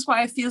 and this is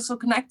why I feel so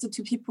connected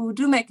to people who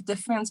do make a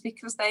difference,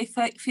 because they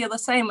feel the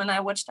same. When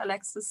I watched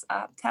Alex's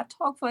TED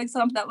Talk, for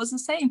example, that was the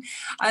same.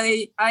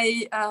 I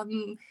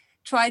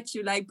try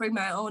to bring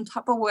my own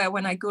Tupperware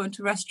when I go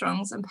into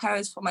restaurants in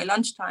Paris for my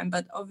lunchtime,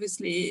 but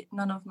obviously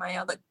none of my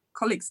other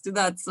colleagues do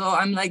that, so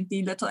I'm like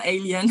the little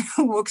alien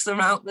who walks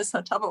around with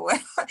her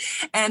Tupperware.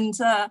 And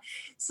so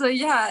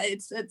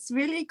it's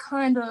really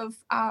kind of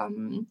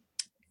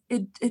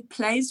it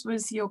plays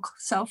with your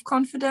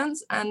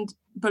self-confidence and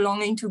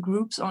belonging to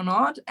groups or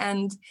not.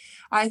 And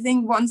I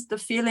think once the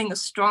feeling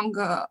is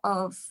stronger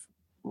of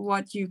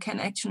what you can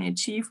actually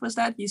achieve with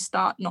that, you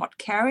start not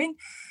caring.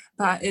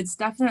 But it's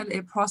definitely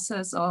a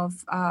process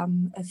of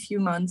a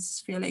few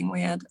months feeling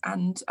weird.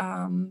 And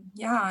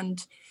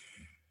and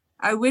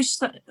I wish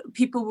that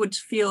people would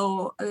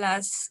feel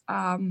less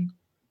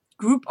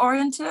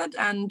group-oriented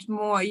and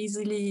more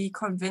easily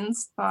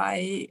convinced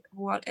by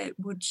what it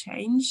would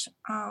change.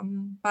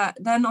 But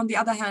then on the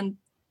other hand,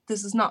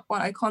 this is not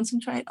what I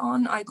concentrate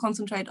on. I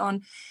concentrate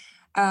on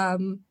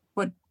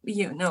what,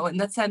 in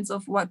that sense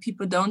of what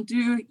people don't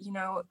do.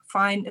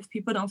 Fine, if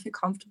people don't feel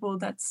comfortable,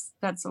 that's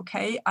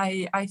okay.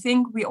 I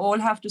think we all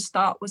have to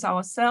start with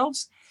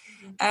ourselves.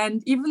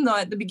 And even though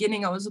at the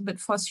beginning I was a bit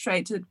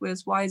frustrated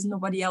with why is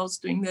nobody else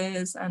doing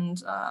this, and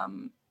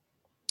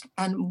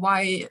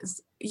why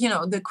is,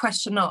 the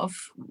question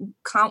of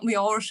can't we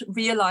all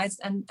realize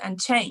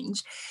and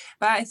change.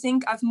 But I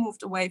think I've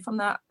moved away from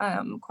that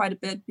quite a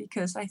bit,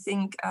 because I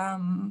think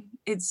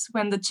it's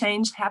when the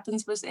change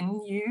happens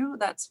within you,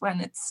 that's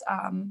when it's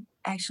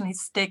actually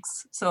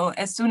sticks. So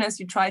as soon as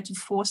you try to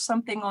force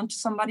something onto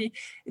somebody,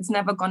 it's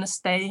never going to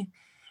stay.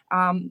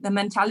 the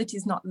mentality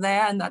is not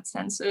there in that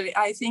sense. So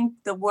I think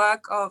the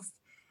work of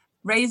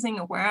raising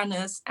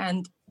awareness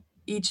and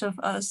each of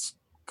us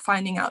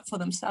finding out for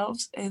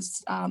themselves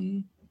is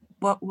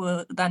what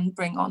will then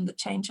bring on the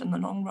change in the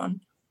long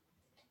run.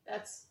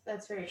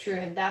 That's very true,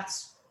 and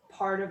that's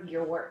part of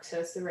your work. So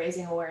it's the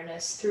raising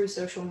awareness through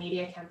social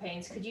media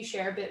campaigns. Could you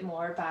share a bit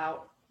more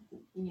about,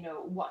 you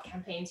know, what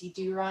campaigns you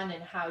do run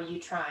and how you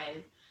try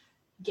and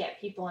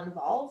get people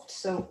involved?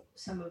 So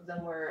some of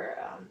them were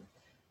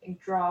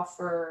draw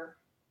for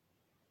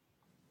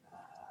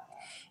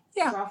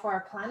Draw for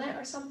Our Planet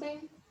or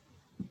something.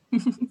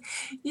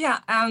 Yeah.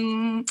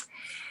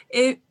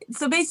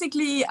 So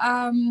basically,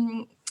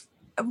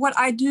 what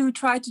I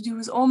try to do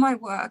with all my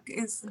work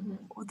is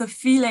the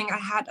feeling I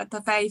had at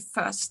the very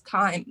first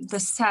time, the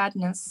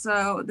sadness.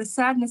 So the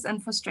sadness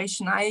and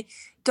frustration. I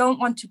don't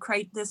want to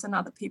create this in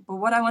other people.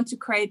 What I want to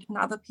create in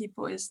other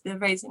people is the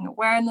raising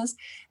awareness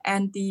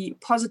and the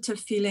positive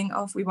feeling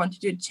of we want to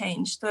do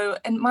change. So,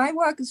 and my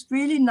work is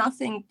really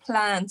nothing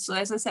planned. So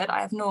as I said,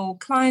 I have no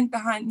client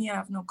behind me. I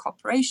have no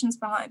corporations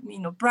behind me,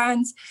 no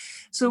brands.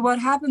 So what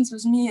happens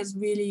with me is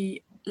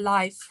really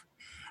life.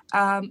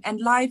 And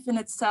life in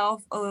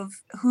itself of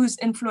who's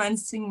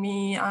influencing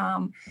me,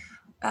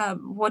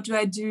 what do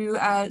I do?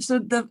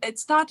 It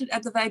started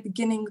at the very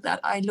beginning that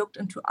I looked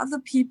into other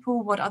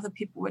people, what other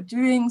people were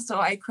doing. So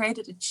I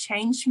created a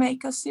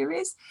Changemaker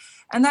series,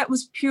 and that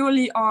was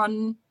purely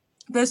on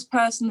this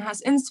person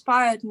has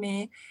inspired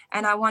me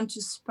and I want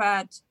to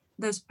spread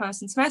this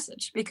person's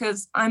message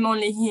because I'm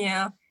only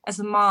here as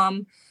a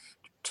mom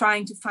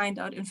trying to find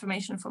out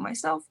information for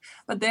myself,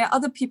 but there are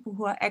other people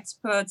who are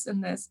experts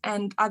in this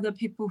and other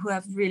people who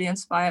have really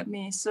inspired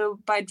me. So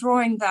by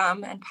drawing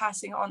them and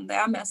passing on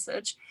their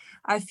message,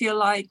 I feel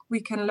like we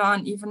can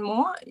learn even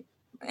more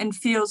in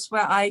fields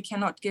where I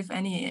cannot give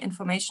any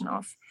information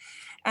of.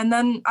 And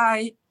then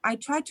I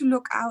try to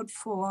look out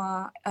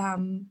for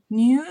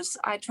news.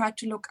 I try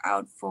to look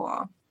out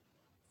for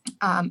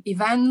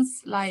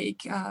events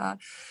like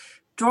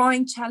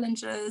drawing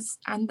challenges,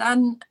 and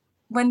then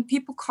when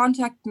people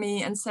contact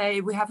me and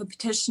say we have a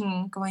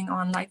petition going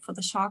on, like for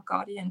the Shark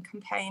Guardian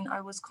campaign,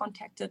 I was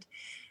contacted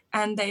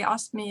and they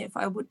asked me if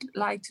I would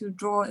like to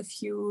draw a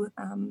few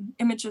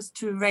images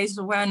to raise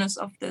awareness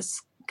of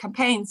this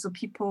campaign so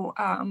people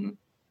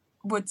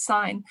would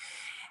sign.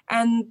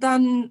 And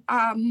then,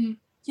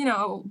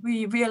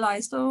 we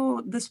realized,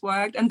 oh, this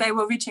worked. And they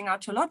were reaching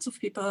out to lots of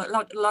people,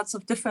 lots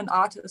of different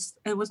artists.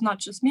 It was not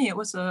just me, it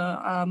was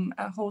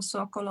a whole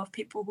circle of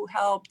people who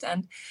helped.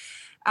 And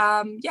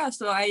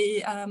so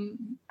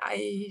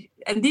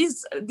and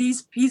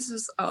these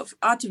pieces of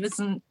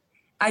artivism,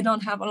 I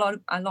don't have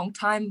a long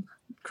time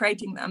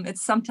creating them.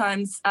 It's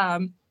sometimes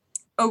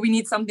we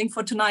need something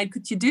for tonight,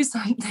 could you do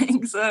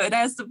something? So it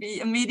has to be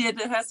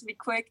immediate, it has to be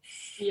quick.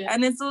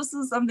 And it's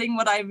also something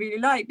what I really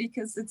like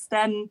because it's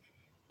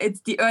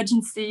the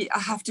urgency, I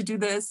have to do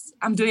this,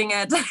 I'm doing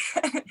it.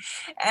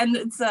 And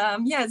it's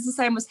the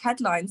same with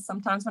headlines.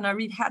 Sometimes when I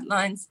read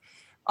headlines,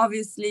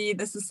 obviously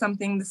this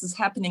is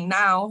happening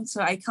now,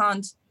 so I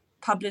can't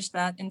publish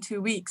that in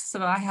 2 weeks.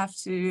 So I have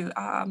to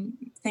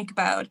think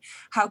about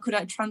how could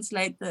I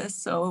translate this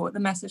so the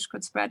message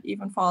could spread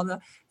even further.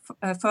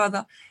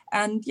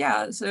 And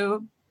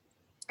so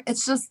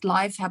it's just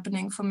life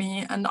happening for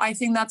me. And I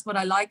think that's what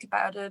I like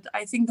about it.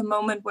 I think the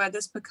moment where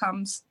this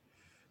becomes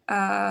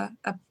a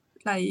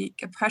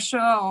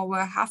pressure or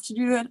where I have to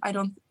do it,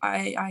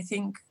 I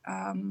think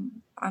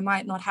I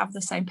might not have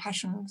the same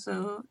passion.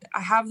 So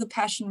I have the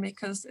passion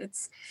because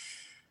it's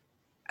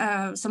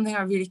something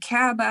I really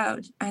care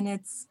about, and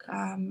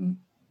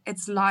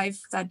it's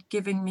life that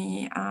giving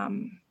me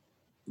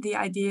the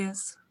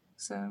ideas.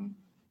 So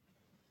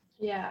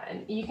yeah,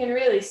 and you can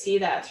really see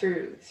that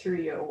through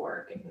your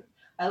work. And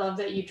I love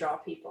that you draw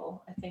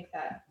people. I think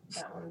that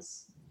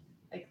one's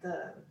like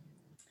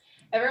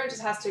everyone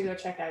just has to go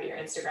check out your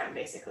Instagram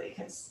basically,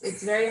 because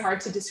it's very hard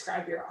to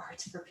describe your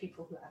art for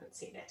people who haven't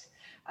seen it.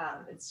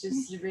 It's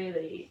just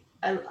really,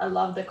 I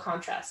love the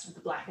contrast of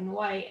the black and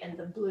white and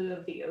the blue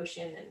of the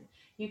ocean, and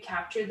you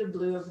capture the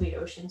blue of the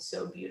ocean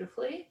so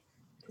beautifully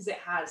because it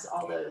has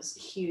all those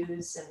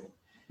hues. And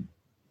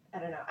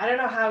I don't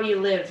know how you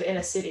live in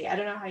a city. I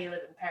don't know how you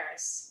live in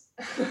Paris.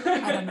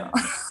 I don't know.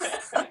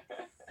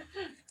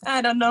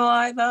 I don't know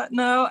either.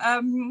 No.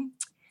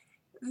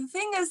 The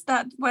thing is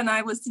that when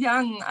I was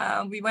young,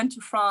 we went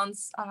to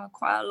France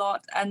quite a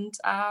lot, and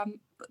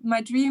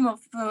my dream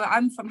of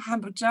I'm from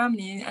Hamburg,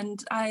 Germany,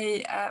 and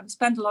I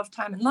spent a lot of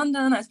time in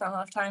London. I spent a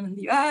lot of time in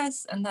the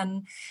US, and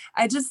then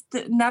I just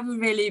never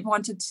really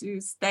wanted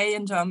to stay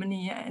in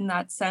Germany in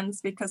that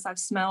sense because I've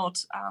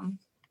smelled.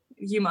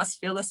 You must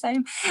feel the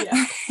same.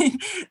 Yeah.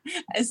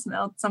 I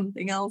smelled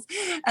something else.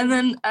 And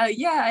then,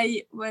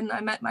 when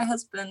I met my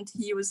husband,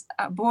 he was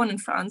born in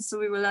France. So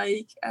we were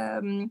like,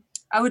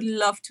 I would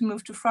love to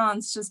move to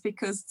France just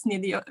because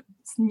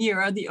it's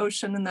nearer the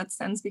ocean in that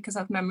sense, because I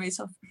have memories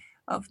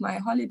of my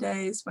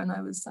holidays when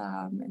I was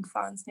in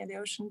France near the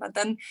ocean. But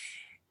then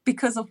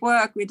because of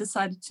work, we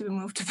decided to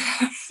move to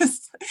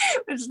Paris,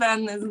 which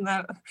then isn't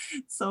that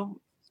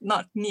so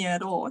not near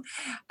at all.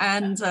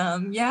 And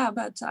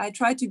but I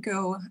try to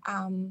go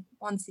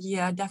once a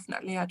year,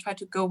 definitely. I try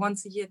to go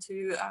once a year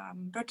to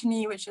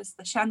Brittany, which is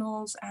the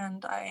Channels,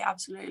 and I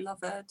absolutely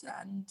love it.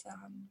 And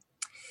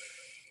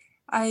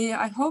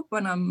I hope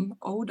when I'm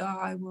older,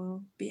 I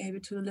will be able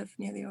to live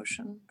near the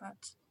ocean.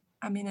 But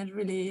I mean, it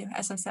really,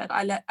 as I said,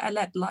 I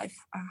let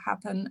life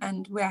happen,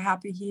 and we're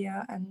happy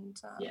here. And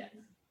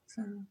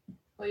so.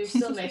 Well, you're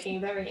still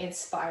making very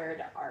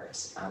inspired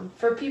art.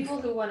 For people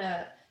who want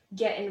to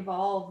get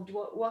involved,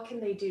 what can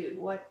they do?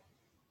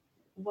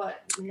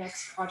 What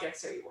next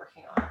projects are you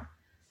working on?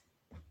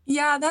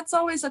 Yeah, that's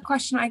always a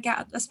question I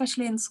get,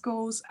 especially in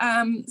schools.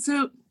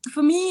 So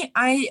for me,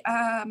 I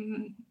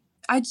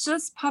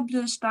just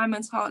published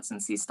Diamonds, Hearts,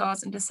 and Sea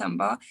Stars in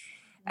December.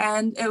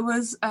 And it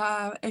was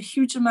a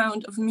huge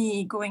amount of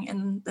me going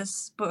in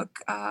this book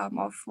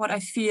of what I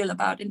feel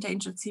about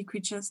endangered sea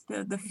creatures,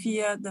 the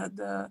fear,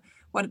 the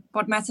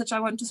what message I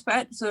want to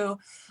spread. So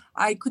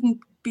I couldn't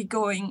be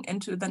going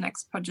into the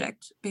next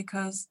project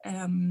because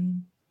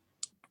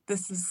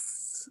this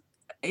is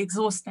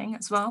exhausting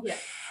as well. Yeah.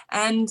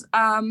 And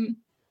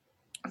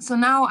so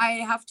now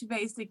I have to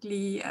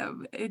basically,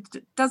 it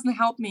doesn't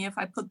help me if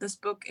I put this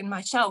book in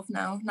my shelf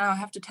now. Now I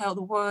have to tell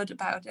the world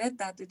about it,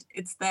 that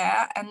it's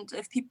there. And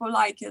if people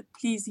like it,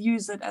 please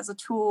use it as a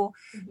tool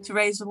to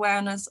raise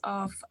awareness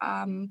of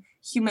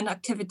human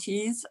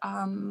activities,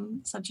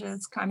 such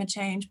as climate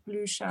change,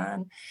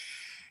 pollution,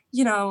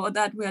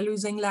 that we're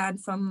losing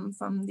land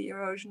from the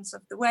erosions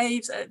of the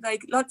waves,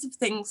 like lots of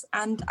things.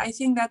 And I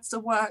think that's the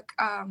work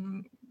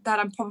that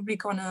I'm probably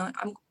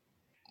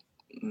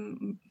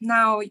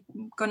now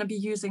going to be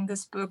using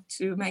this book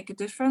to make a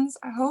difference,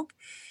 I hope.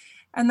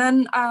 And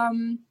then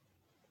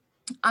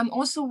I'm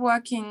also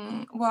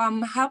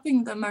I'm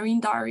helping the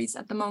Marine Diaries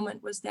at the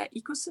moment with their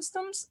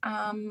ecosystems,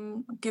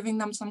 giving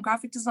them some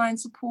graphic design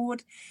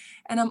support.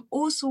 And I'm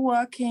also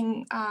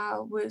working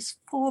with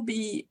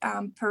Forby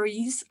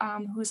Paris,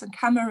 who's in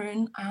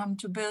Cameroon,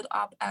 to build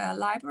up a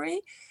library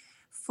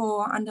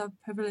for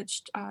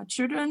underprivileged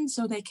children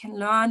so they can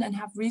learn and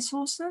have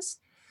resources.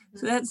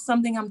 So that's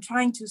something I'm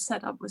trying to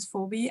set up with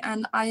Forby.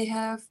 And I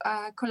have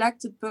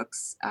collected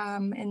books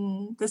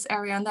in this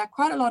area. And there are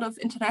quite a lot of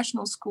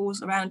international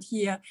schools around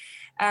here.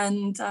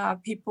 And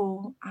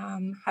people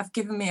have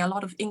given me a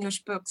lot of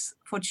English books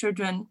for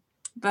children.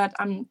 But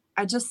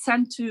I just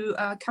sent to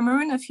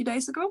Cameroon a few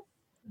days ago.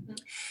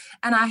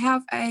 And I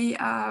have a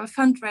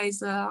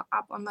fundraiser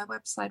up on my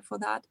website for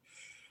that.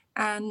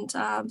 And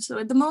so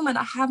at the moment,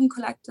 I haven't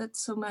collected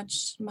so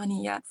much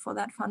money yet for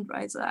that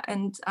fundraiser,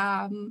 and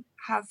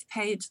have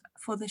paid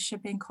for the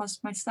shipping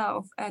cost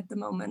myself at the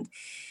moment.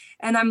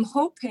 And I'm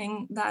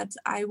hoping that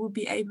I will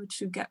be able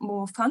to get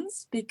more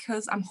funds,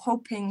 because I'm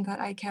hoping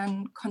that I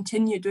can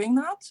continue doing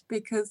that,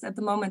 because at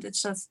the moment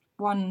it's just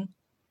one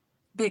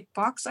big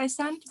box I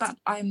sent, but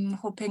I'm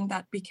hoping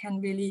that we can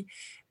really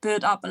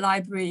build up a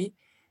library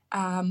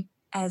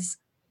as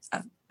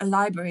a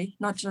library,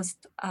 not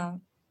just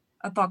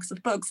a box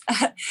of books.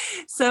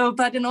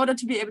 But in order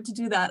to be able to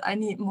do that, I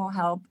need more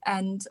help.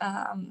 And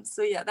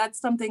so yeah, that's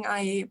something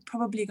I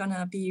probably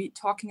gonna be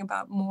talking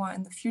about more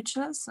in the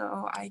future,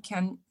 so I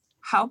can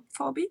help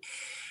Forby.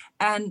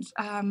 And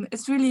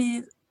it's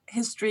really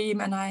his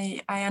dream, and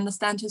I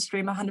understand his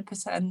dream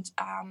 100%.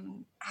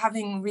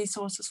 Having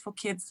resources for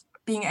kids,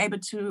 being able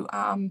to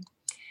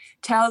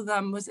tell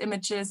them with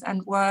images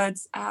and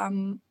words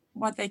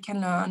what they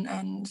can learn,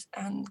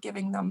 and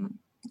giving them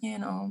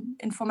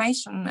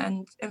information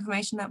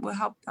that will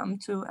help them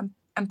to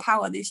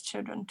empower these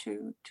children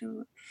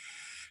to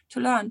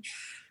learn.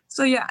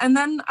 So yeah, and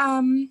then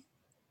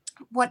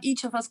what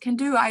each of us can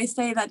do, I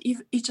say that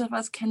each of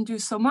us can do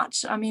so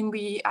much. I mean,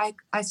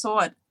 I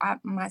saw it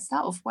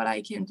myself, what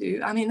I can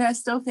do. I mean, there's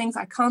still things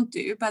I can't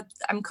do, but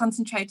I'm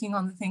concentrating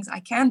on the things I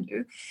can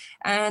do.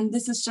 And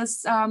this is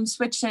just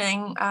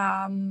switching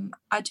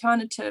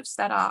alternatives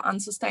that are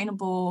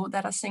unsustainable,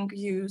 that are single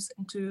use,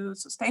 into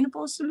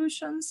sustainable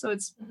solutions. So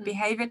it's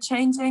behavior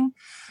changing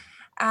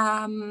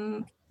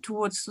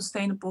towards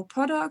sustainable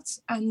products.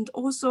 And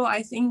also,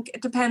 I think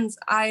it depends.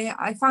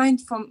 I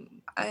find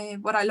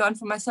what I learned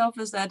from myself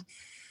is that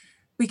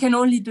we can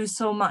only do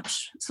so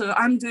much. So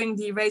I'm doing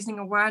the raising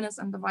awareness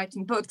and the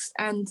writing books,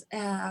 and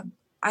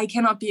I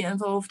cannot be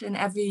involved in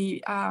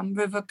every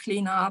river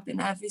cleanup, in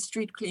every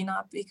street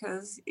cleanup,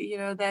 because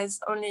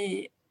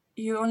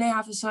you only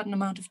have a certain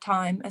amount of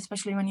time,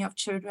 especially when you have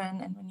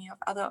children and when you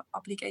have other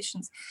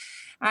obligations.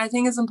 And I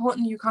think it's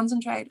important you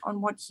concentrate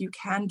on what you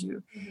can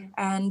do,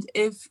 and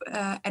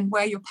and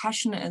where your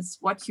passion is,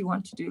 what you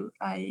want to do.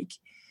 Like,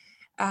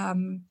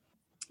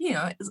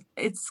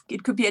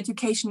 it could be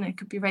education, it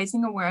could be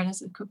raising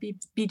awareness, it could be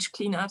beach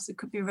cleanups, it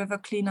could be river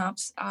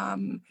cleanups.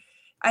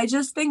 I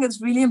just think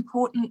it's really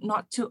important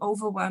not to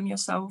overwhelm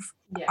yourself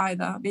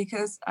either,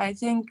 because I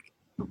think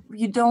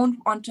you don't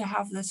want to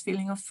have this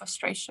feeling of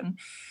frustration.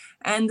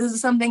 And this is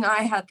something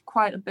I had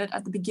quite a bit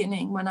at the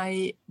beginning when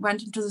I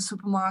went into the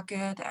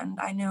supermarket, and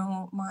I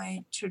know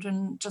my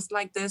children just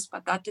like this,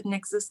 but that didn't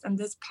exist in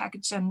this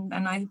package. And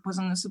I was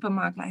in the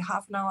supermarket like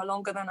half an hour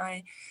longer than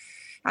I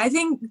I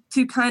think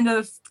to kind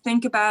of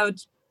think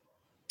about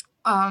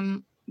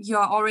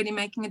you're already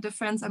making a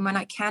difference, and when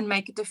I can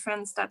make a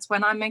difference, that's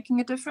when I'm making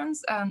a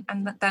difference,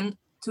 and then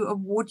to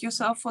award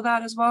yourself for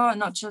that as well, and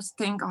not just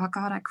think, oh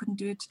God, I couldn't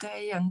do it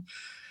today, and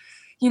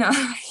you know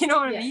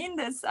what I mean.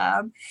 This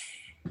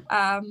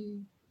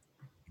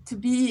to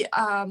be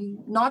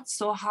not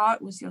so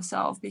hard with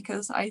yourself,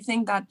 because I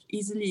think that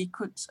easily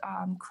could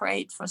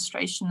create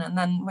frustration, and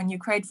then when you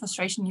create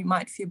frustration, you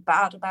might feel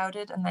bad about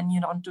it, and then you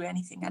don't do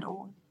anything at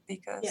all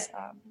because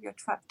you're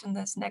trapped in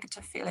this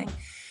negative feeling.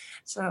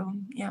 So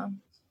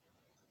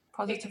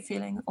positive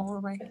feeling all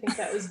the way. I think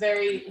that was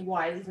very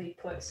wisely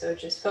put. So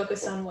just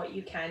focus on what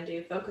you can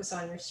do, focus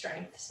on your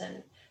strengths,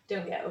 and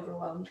don't get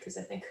overwhelmed, because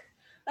I think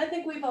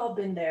we've all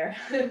been there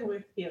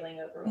with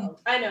feeling overwhelmed.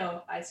 I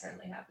know I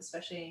certainly have,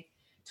 especially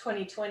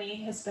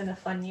 2020 has been a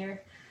fun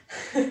year.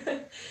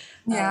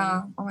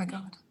 Oh my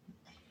God.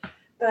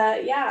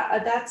 But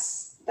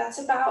that's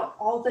about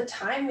all the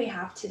time we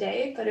have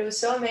today. But it was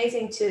so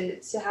amazing to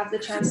have the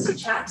chance to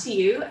chat to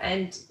you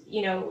and,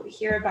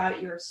 hear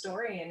about your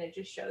story. And it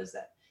just shows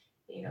that,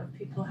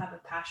 people have a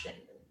passion.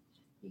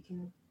 You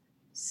can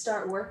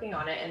start working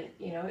on it, and,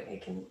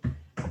 it can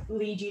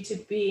lead you to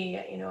being,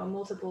 a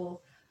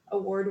multiple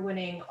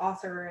award-winning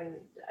author and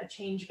a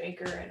change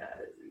maker and a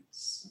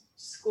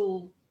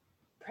school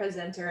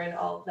presenter and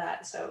all of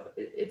that. So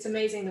it's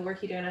amazing the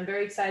work you do, and I'm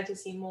very excited to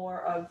see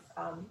more of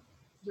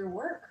your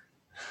work.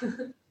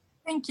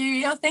 Thank you.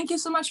 Yeah, thank you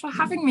so much for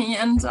having me.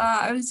 And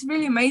it was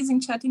really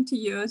amazing chatting to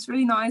you. It's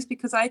really nice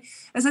because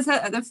as I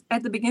said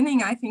at the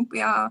beginning, I think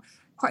we are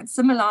quite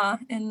similar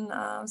in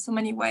so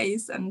many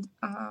ways. And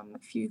a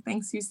few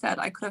things you said,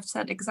 I could have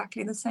said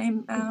exactly the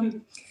same.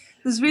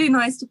 It was really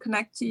nice to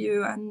connect to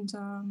you.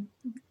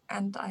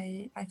 And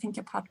I think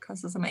your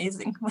podcast is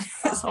amazing.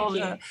 As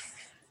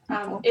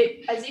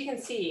you can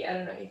see, I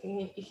don't know,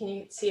 you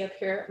can see up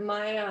here,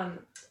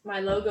 my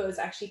logo is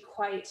actually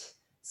quite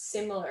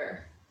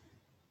similar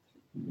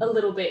a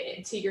little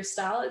bit to your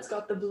style. It's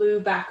got the blue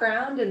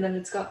background, and then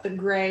it's got the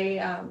gray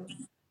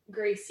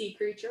sea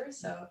creature.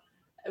 So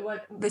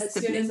as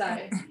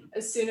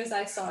soon as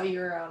I saw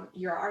your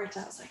art,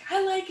 I was like,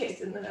 I like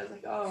it. And then I was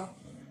like, oh,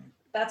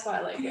 that's why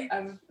I like it.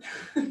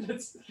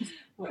 That's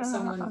what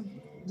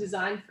someone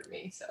designed for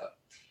me. So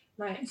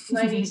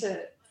I need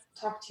to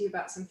talk to you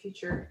about some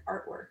future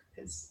artwork,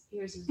 because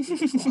yours is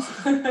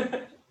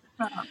beautiful.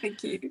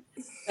 Thank you.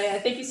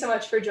 But thank you so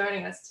much for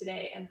joining us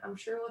today, and I'm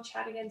sure we'll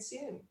chat again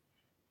soon.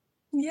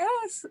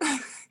 Yes.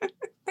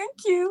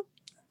 Thank you.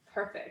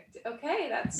 Perfect. Okay, that's